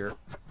Java here.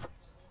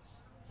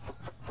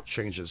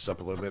 Change this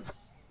up a little bit.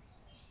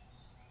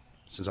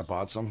 Since I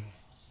bought some.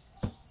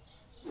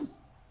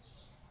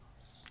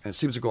 And it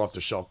seems to go off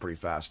the shelf pretty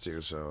fast, too,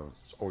 so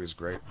it's always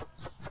great.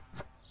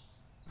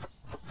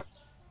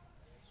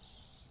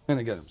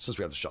 And again, since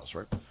we have the shelves,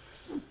 right?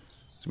 It's going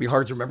to be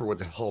hard to remember what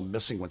the hell I'm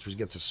missing once we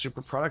get to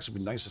super products. It would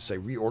be nice to say,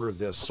 reorder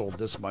this, sold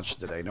this much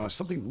today. You know, it's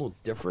something a little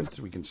different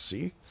we can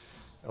see.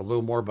 A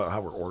little more about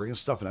how we're ordering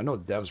stuff. And I know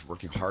Dev's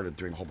working hard at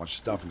doing a whole bunch of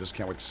stuff and just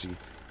can't wait to see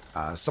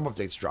some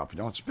updates drop. You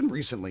know, it's been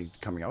recently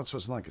coming out, so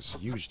it's not like it's a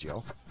huge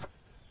deal.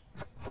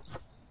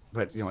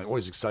 But, you know, I'm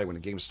always excited when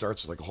a game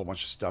starts. There's like a whole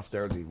bunch of stuff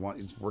there that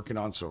he's working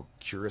on. So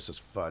curious as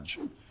fudge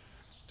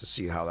to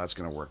see how that's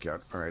going to work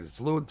out. All right, it's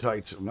a little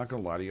tight. I'm not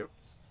going to lie to you.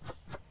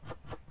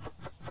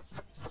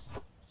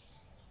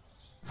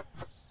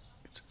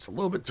 It's a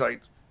little bit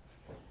tight.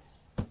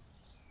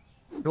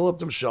 Fill up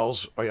them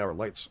shelves. Oh, yeah, our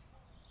lights.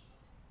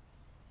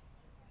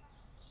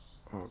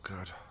 Oh,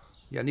 God.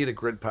 Yeah, I need a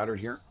grid pattern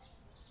here.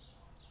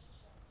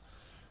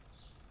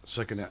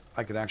 So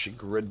I can actually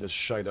grid this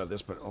shite out of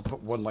this, but I'll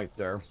put 1 light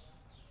there.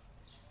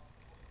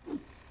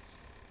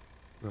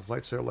 We have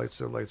lights there, lights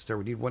there, lights there.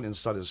 We need 1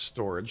 inside his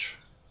storage.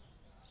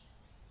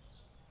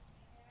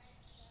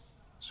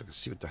 So I can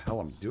see what the hell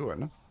I'm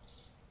doing.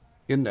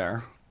 In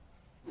there.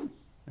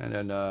 And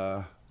then,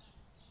 I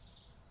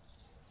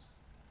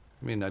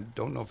mean, I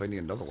don't know if I need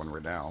another one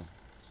right now.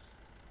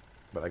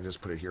 But I can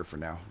just put it here for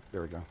now.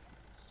 There we go.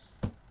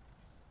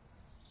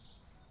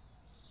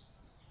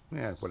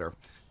 Yeah, whatever.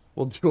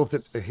 We'll deal with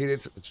it. I hate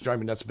it. It's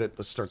driving me nuts a bit.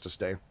 Let's start this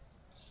day.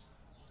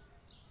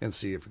 And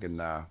see if we can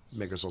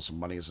make ourselves some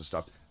monies and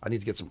stuff. I need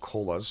to get some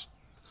colas.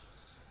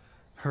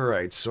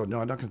 Alright, so no,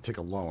 I'm not going to take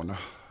a loan.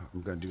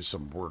 I'm going to do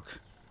some work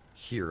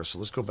here. So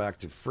let's go back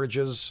to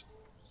fridges.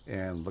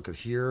 And look at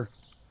here.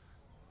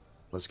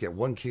 Let's get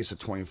 1 case of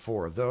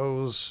 24 of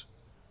those.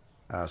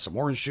 Some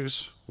orange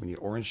juice. We need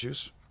orange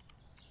juice.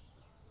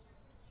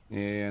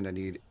 And I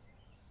need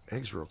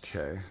eggs are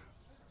okay.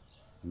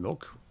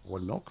 Milk.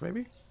 1 milk,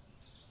 maybe?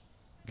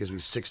 Gives me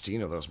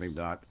 16 of those. Maybe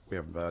not. We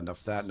have enough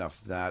of that,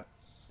 enough of that.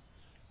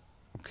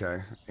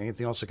 Okay.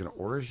 Anything else I can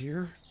order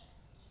here?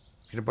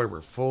 Peanut butter,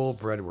 we're full.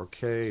 Bread, we're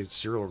okay.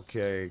 Cereal,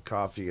 okay.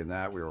 Coffee and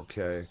that, we're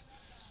okay.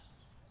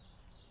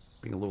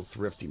 Being a little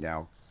thrifty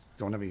now.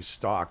 Don't have any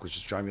stock, which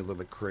is driving me a little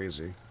bit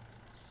crazy.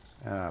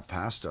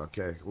 Pasta,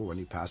 okay. Ooh, I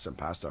need pasta and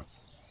pasta. All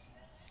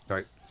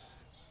right.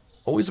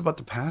 Always about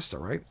the pasta,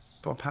 right?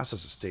 Well,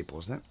 pasta's a staple,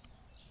 isn't it?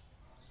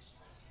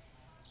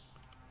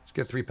 Let's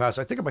get 3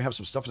 pasta. I think I might have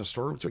some stuff in the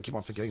storeroom, too. I keep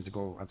on forgetting to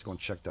go. I have to go and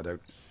check that out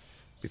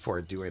before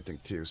I do anything,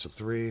 too. So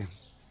 3.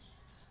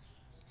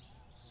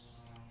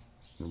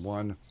 And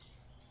 1. I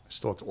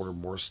still have to order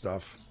more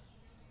stuff.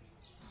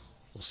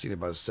 We'll see in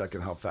about a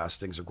second how fast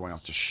things are going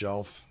off the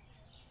shelf.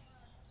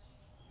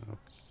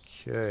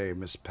 Okay,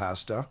 Miss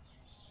Pasta.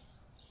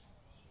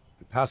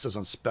 The pasta's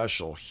on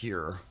special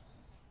here.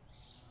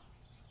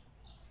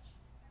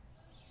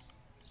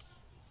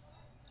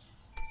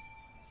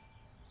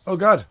 Oh,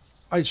 God.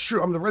 It's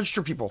true. I'm the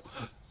register people.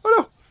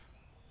 Oh,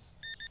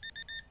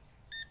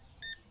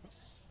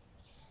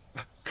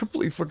 no.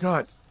 Completely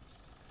forgot.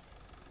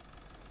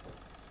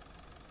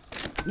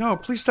 No,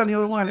 please stay on the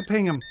other line. I'm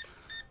paying him. It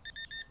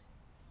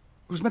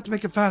was meant to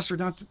make it faster,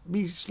 not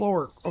me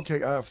slower.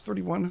 Okay,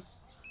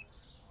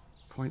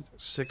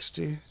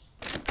 31.60.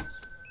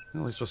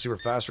 At least we'll see we're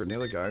faster than the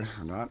other guy,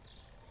 or not.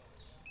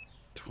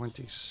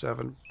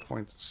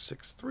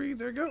 27.63.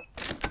 There you go.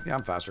 Yeah,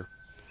 I'm faster.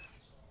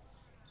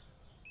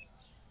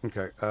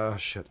 Okay,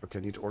 shit. Okay,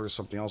 I need to order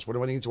something else. What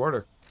do I need to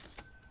order?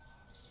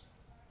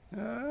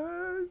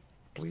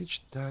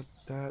 bleach, that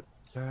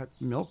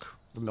milk,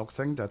 the milk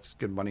thing, that's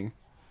good money.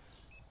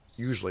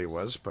 Usually it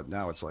was, but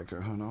now it's like, I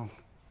don't know.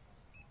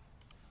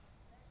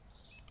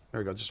 There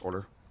we go, just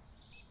order.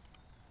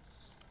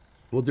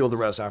 We'll deal with the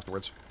rest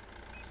afterwards.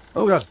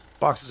 Oh god,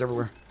 boxes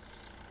everywhere.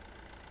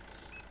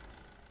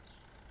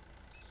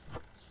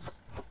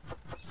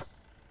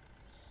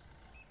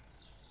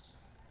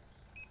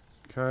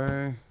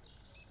 Okay.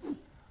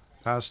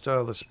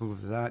 Pasta, let's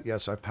move that.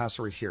 Yes, I have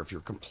pasta right here. If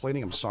you're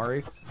complaining, I'm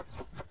sorry.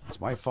 It's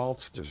my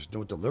fault. There's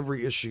no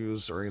delivery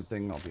issues or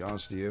anything, I'll be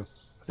honest with you.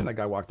 I think that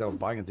guy walked out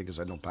buying anything because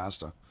I had no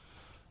pasta.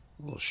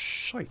 Oh,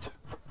 shite.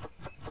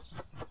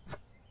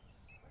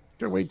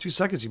 Gotta wait 2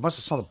 seconds. He must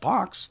have saw the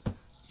box.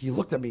 He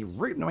looked at me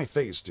right in my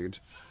face, dude.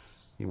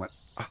 He went,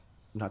 ah,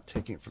 I'm not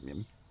taking it from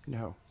him.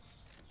 No.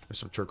 There's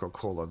some Turco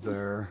Cola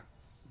there.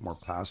 More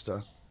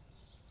pasta.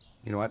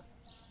 You know what?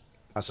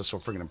 Pasta's so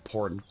freaking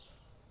important.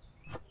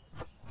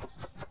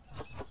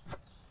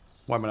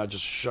 Why am I not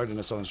just shoving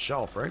this on the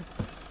shelf, right?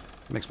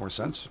 Makes more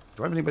sense.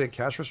 Do I have anybody at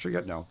cash register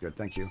yet? No. Good,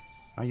 thank you.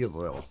 How you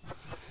little?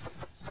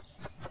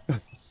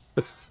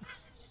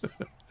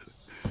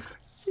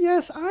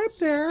 Yes, I'm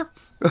there.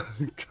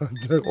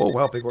 Oh,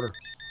 wow, big order.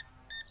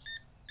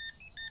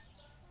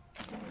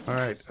 All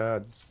right,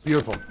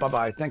 beautiful.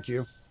 Bye-bye. Thank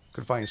you.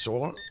 Couldn't find any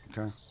soda.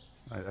 Okay.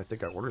 I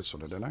think I ordered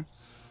soda, didn't I?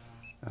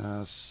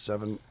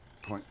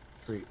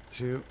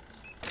 7.32.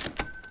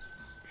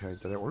 Okay,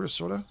 did I order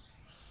soda?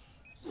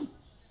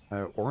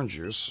 Orange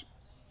juice.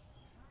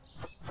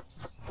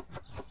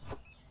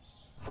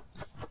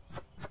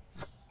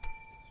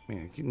 I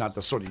mean, not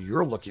the soda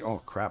you're looking...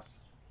 Oh, crap.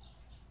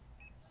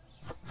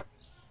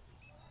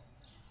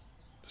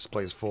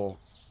 Display is full.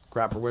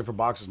 Crap, we're waiting for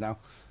boxes now.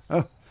 I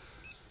don't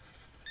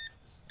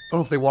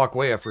know if they walk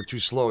away if we're too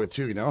slow,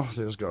 too, you know?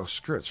 They just go,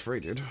 screw it, it's free,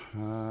 dude.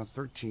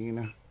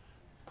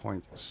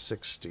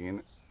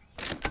 13.16.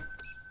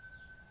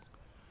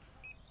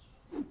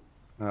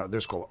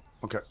 There's cola.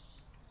 Okay.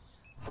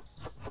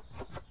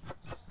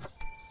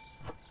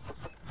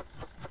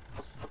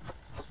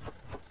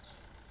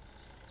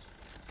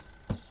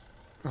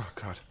 Oh,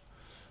 God.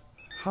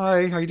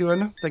 Hi, how you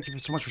doing? Thank you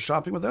so much for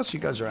shopping with us. You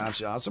guys are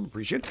absolutely awesome.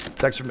 Appreciate it.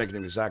 Thanks for making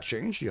the exact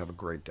change. You have a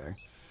great day.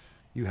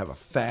 You have a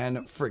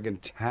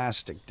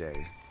fan-friggin-tastic day.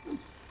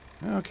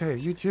 Okay,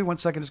 you too. 1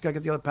 second. Just gotta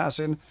get the other pass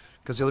in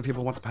because the other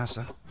people want the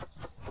pasta.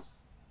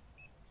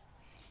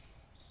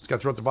 Just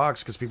gotta throw out the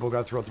box because people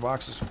gotta throw out the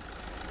boxes.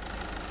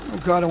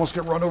 Oh, God, I almost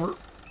got run over.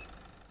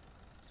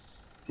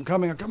 I'm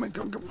coming. Come.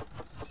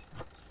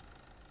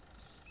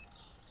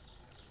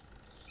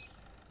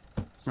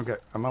 Okay,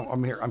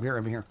 I'm here.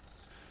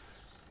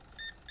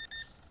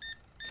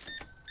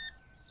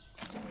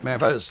 Man,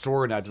 if I had a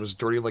store and that was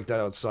dirty like that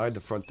outside, the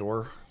front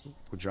door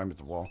would drive me at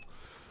the wall.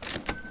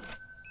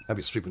 I'd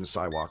be sweeping the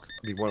sidewalk.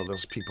 I'd be one of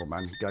those people,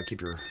 man. You gotta keep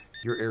your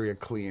area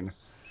clean.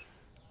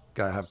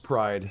 Gotta have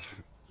pride.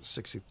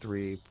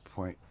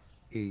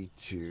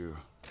 63.82.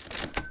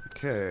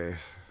 Okay.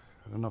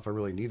 I don't know if I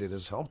really needed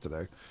his help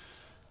today.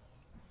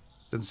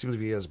 Doesn't seem to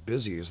be as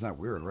busy. Isn't that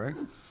weird, right?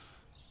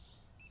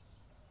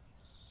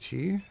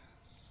 Tea?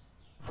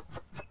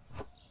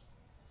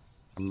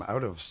 I'm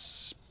out of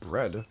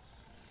bread.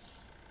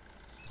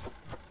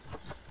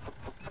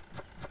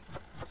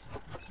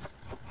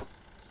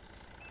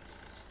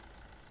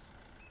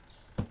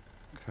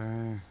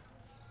 Okay.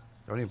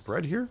 Got any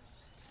bread here?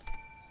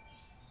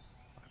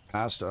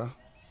 Pasta.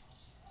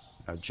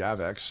 I have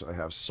Javex. I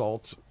have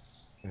salt.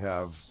 I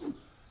have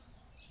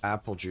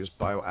apple juice,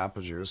 bio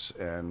apple juice,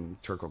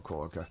 and Turco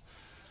Cola. Okay.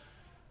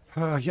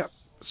 Yep.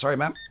 Sorry,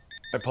 ma'am.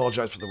 I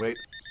apologize for the wait.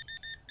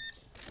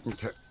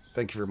 Okay.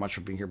 Thank you very much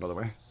for being here, by the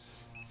way.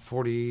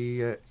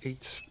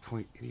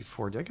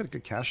 48.84. Did I get a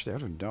good cash there? I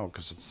don't know,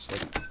 because it's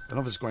like... I don't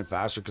know if it's going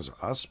faster because of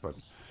us, but...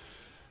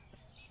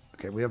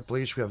 Okay, we have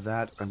bleach. We have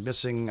that. I'm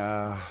missing,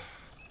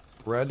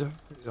 bread.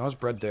 There's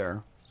bread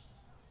there.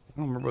 I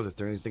don't remember if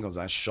there's anything on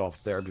that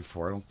shelf there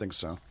before. I don't think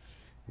so.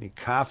 Need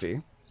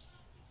coffee.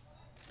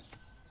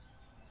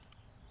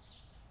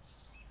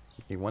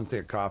 Need one thing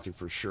of coffee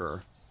for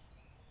sure.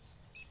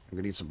 I'm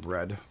gonna need some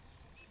bread.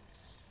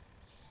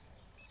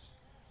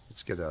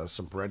 Let's get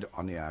some bread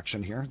on the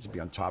action here. Let's be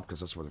on top because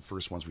that's one of the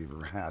first ones we've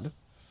ever had.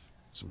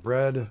 Some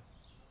bread.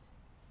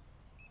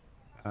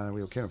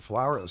 We okay with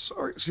flour?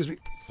 Sorry, excuse me.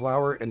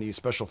 Flour and the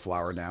special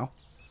flour now.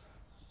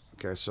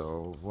 Okay,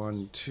 so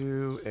 1,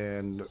 2,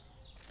 and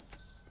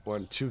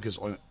 1, 2 because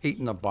 8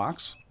 in the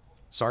box.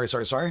 Sorry.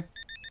 The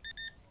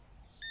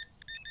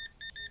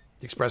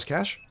express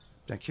cash.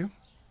 Thank you.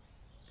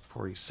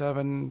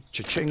 47.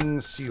 Cha-ching.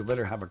 See you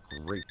later. Have a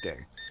great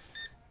day.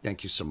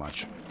 Thank you so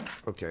much.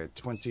 Okay,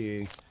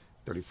 20,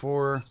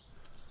 34,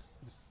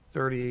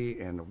 30,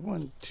 and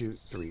 1, 2,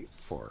 3,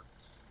 4.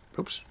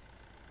 Oops.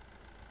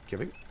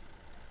 Giving.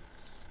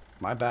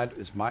 My bad.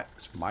 It's my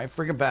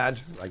friggin' bad.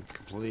 I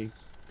completely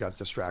got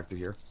distracted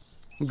here.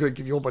 I'm gonna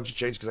give you a whole bunch of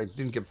change because I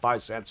didn't get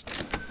 5 cents.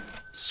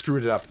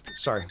 Screwed it up.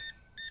 Sorry.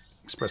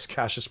 Express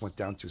cash just went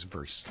down to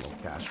very slow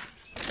cash.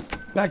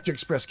 Back to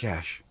express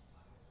cash.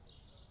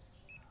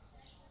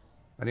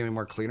 I need any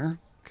more cleaner?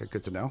 Okay,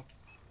 good to know.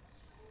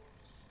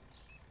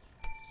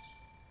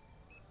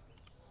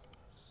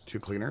 2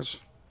 cleaners.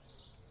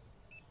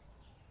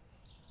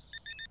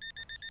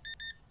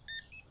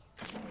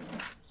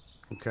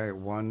 Okay,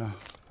 1.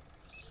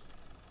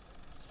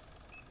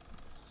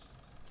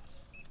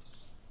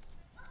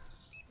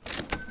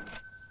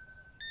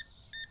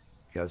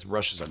 Yeah, it's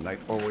rushes at night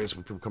always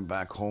when people come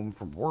back home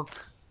from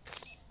work.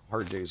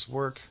 Hard day's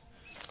work.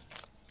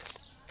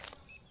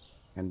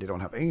 And they don't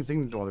have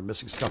anything. Well, they're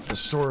missing stuff in the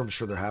store. I'm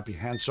sure they're happy.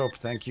 Hand soap,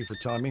 thank you for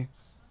telling me.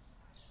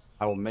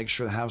 I will make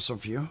sure to have some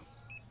for you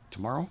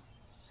tomorrow.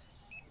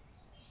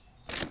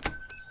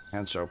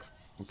 Hand soap.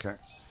 Okay.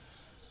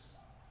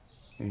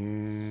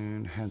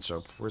 And hand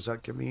soap. Where's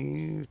that give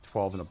me?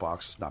 12 in a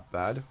box. It's not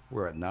bad.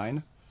 We're at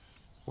 9.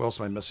 What else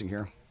am I missing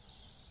here?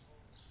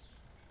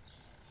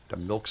 The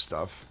milk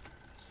stuff.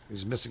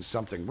 He's missing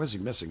something. What is he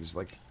missing? He's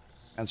like...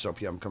 Hand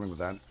soap. Yeah, I'm coming with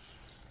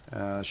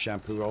that.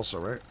 Shampoo also,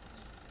 right?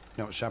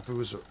 No,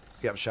 shampoo is...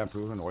 Yeah,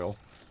 shampoo and oil.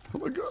 Oh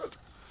my god.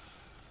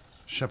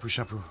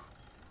 Shampoo.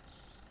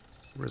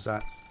 Where's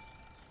that?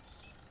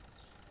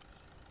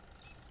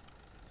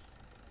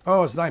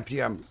 Oh, it's 9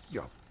 p.m.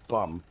 Yo,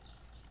 bum.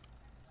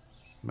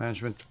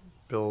 Management,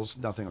 bills,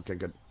 nothing. Okay,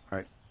 good. All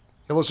right.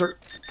 Hello, sir.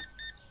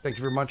 Thank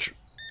you very much.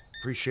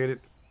 Appreciate it.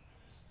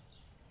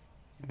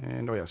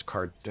 And, oh yeah, it's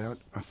card down.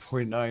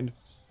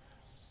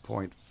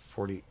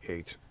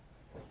 49.48.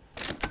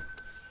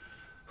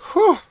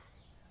 Whew.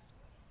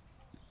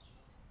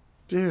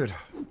 Dude.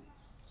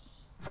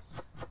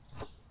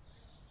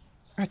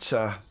 That's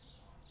a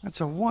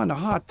one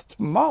hot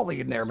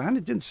tamale in there, man.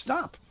 It didn't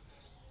stop.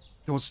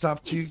 Don't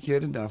stop till you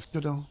get enough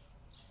to know.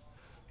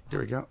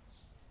 Here we go.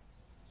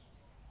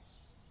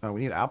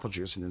 We need apple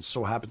juice, and then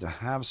so happen to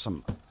have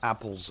some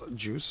apples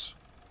juice.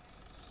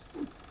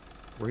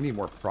 We're gonna need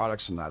more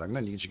products than that. I'm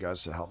gonna need you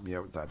guys to help me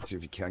out with that too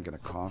if you can't get a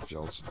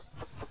cornfields.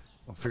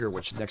 I'll figure out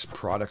which next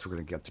product we're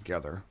gonna get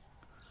together.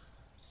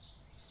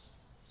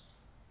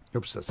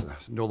 Oops, that's a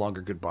no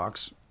longer good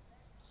box.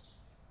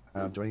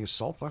 Do I need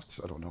salt left?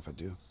 I don't know if I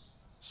do.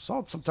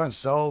 Salt sometimes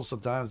sells,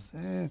 sometimes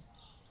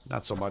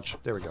not so much.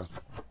 There we go.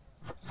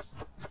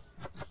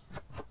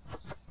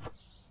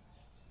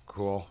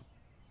 Cool.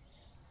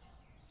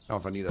 I don't know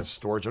if I need that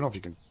storage. I don't know if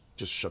you can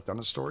just shut down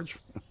the storage.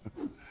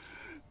 At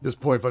this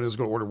point, if I just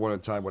go order one at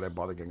a time, would I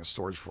bother getting a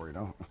storage for, you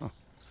know?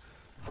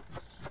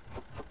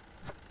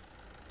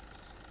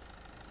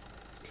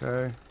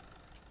 Okay.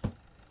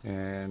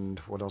 And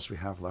what else we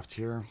have left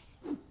here?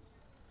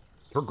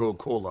 Turco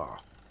Cola.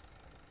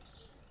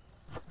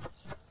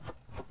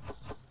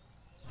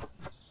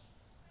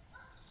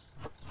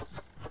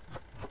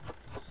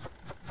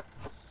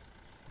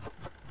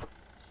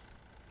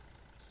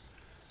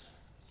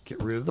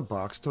 Get rid of the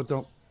box.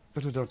 Don't.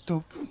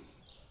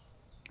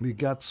 We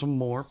got some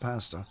more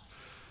pasta.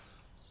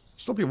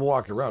 Still people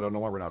walking around. I don't know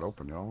why we're not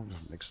open, you know.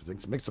 Makes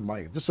some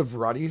money. This is a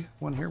variety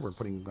one here. We're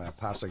putting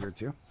pasta here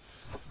too.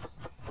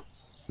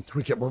 Until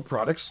we get more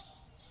products.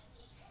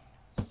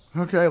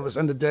 Okay, let's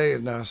end the day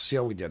and see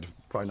how we did.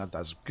 Probably not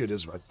as good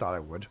as I thought I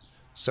would.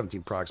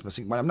 17 products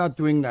missing. When I'm not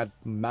doing that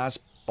mass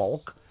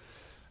bulk,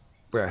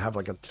 where I have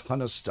like a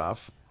ton of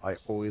stuff, I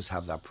always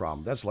have that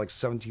problem. That's like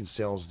 17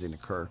 sales didn't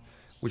occur,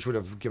 which would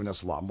have given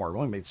us a lot more. We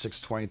only made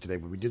 $620 today,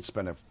 but we did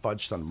spend a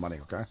fudge ton of money,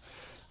 okay?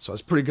 So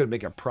it's pretty good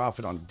making a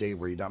profit on a day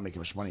where you're not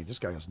making much money. This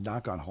guy has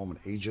not gone home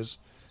in ages.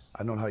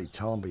 I don't know how you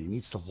tell him, but he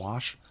needs to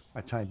wash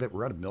a tiny bit.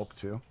 We're out of milk,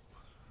 too.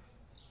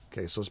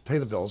 Okay, so let's pay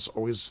the bills.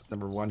 Always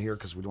number one here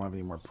because we don't have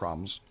any more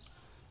problems.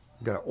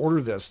 We've got to order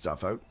this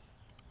stuff out.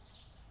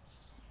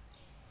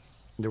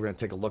 And then we're going to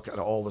take a look at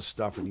all the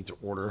stuff we need to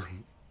order.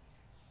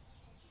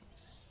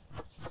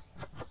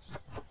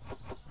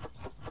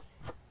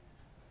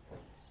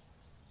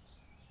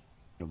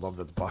 I love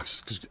that the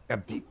box is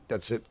empty.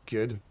 That's it.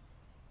 Good.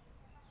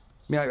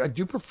 I mean, I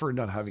do prefer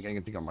not having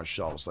anything on my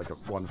shelves, like a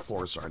one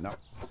floor. Sorry, not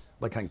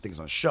like having things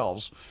on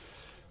shelves.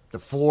 The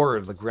floor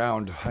or the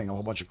ground having a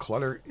whole bunch of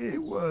clutter, it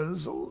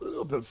was a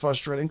little bit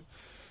frustrating.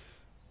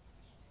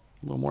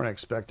 A little more than I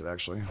expected,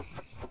 actually.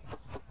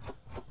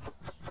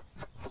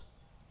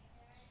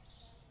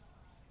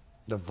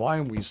 The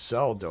volume we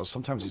sell, though,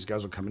 sometimes these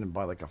guys will come in and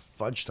buy like a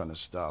fudge ton of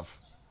stuff.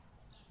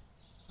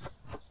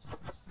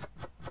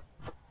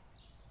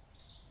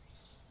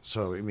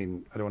 So, I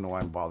mean, I don't know why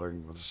I'm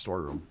bothering with the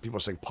storeroom. People are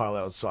saying pile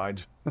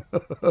outside.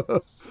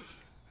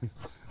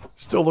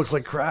 Still looks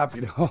like crap,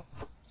 you know?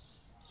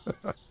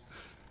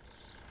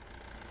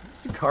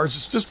 The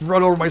cars just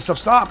run over my stuff.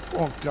 Stop!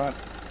 Oh, God.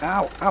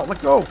 Ow, ow,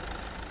 let go.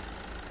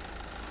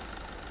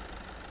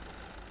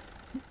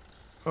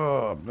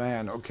 Oh,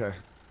 man, okay.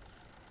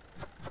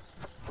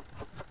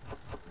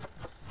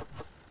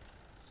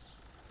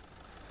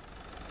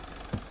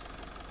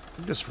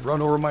 You just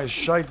run over my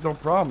shite, no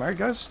problem. All right,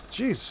 guys?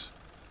 Jeez.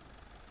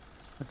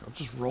 I'll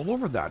just roll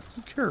over that.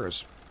 Who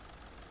cares?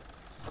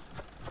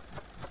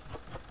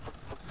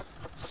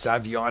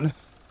 Savion.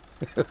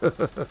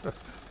 Have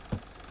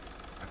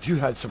you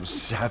had some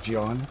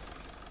Savion?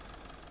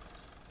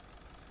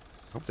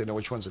 Hope they know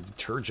which one's a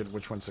detergent,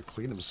 which one's to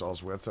clean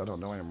themselves with. I don't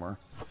know anymore.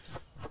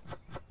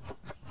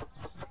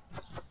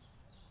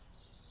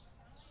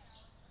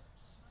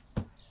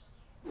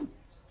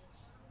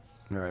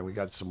 All right, we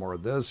got some more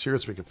of this here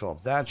so we can fill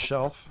up that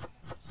shelf.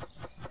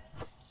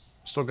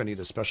 Still going to need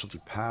a specialty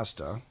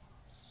pasta.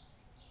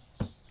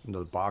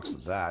 Another box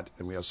of that.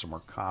 And we have some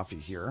more coffee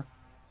here.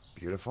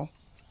 Beautiful.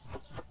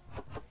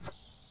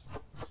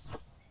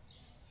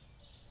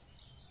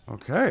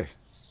 Okay.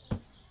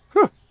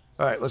 Whew.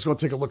 All right, let's go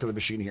take a look at the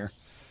machine here.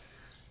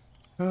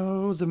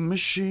 Oh, the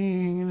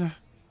machine.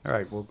 All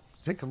right, well,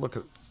 take a look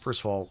at,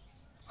 first of all,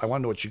 I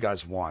want to know what you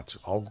guys want.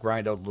 I'll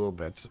grind out a little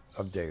bit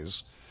of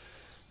days.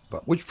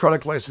 But which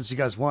product license do you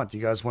guys want? Do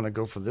you guys want to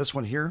go for this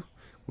one here,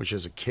 which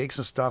is a cakes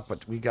and stuff?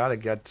 But we got to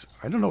get,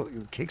 I don't know,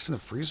 cakes in the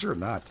freezer or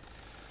not.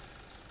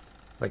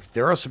 Like,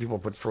 there are some people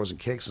who put frozen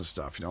cakes and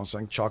stuff, you know what I'm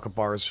saying? Chocolate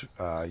bars,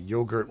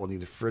 yogurt, we'll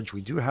need a fridge.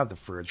 We do have the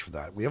fridge for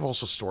that. We have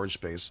also storage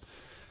space.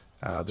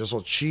 There's a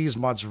little cheese,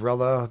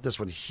 mozzarella, this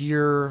one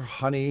here,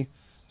 honey.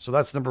 So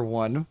that's number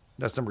 1.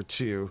 That's number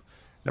 2.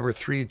 Number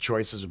 3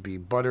 choices would be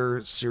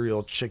butter,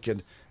 cereal,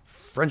 chicken,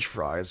 French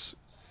fries,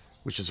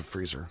 which is a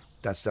freezer.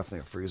 That's definitely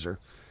a freezer.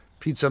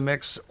 Pizza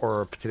mix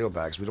or potato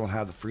bags. We don't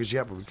have the freezer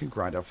yet, but we can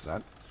grind up for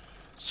that.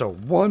 So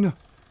 1,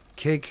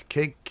 cake,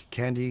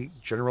 candy,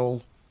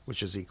 general,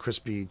 which is the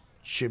crispy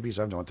chibis.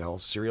 I don't know what the hell,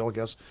 cereal, I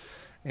guess.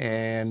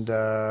 And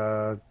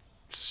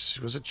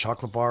was it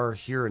chocolate bar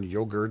here and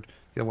yogurt?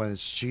 The other one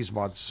is cheese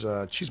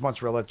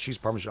mozzarella, cheese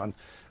parmesan,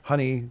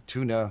 honey,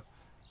 tuna,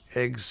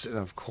 eggs, and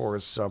of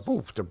course,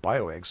 they're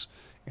bio eggs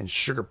and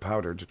sugar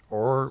powdered.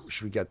 Or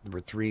should we get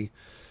number 3,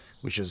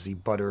 which is the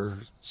butter,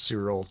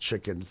 cereal,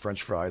 chicken,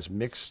 French fries,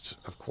 mixed,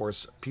 of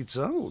course,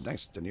 pizza. Oh,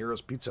 nice, De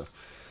Niro's pizza.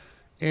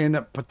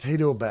 And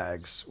potato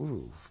bags.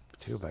 Ooh,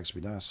 potato bags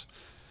would be nice.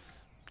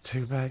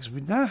 Potato bags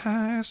would be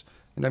nice.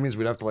 And that means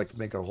we'd have to like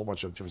make a whole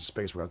bunch of different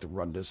space. We'd have to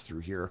run this through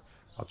here.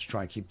 I'll just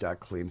try and keep that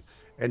clean.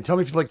 And tell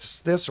me if you like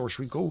this, or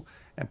should we go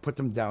and put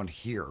them down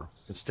here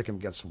and stick them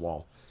against the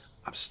wall?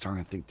 I'm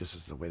starting to think this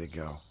is the way to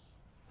go.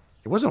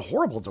 It wasn't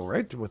horrible though,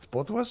 right? With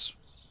both of us?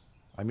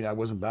 I mean, I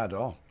wasn't bad at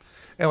all.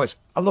 Anyways,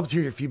 I'd love to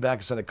hear your feedback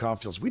and send it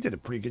comments. We did a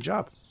pretty good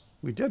job.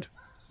 We did.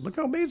 Look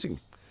how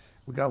amazing.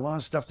 We got a lot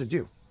of stuff to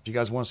do. If you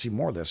guys want to see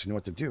more of this, you know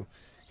what to do.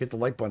 Hit the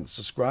like button,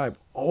 subscribe,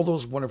 all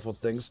those wonderful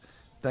things.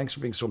 Thanks for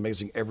being so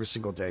amazing every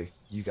single day.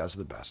 You guys are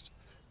the best.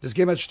 This is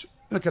GameEdged,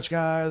 and I'll catch you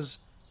guys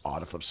on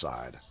the flip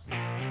side.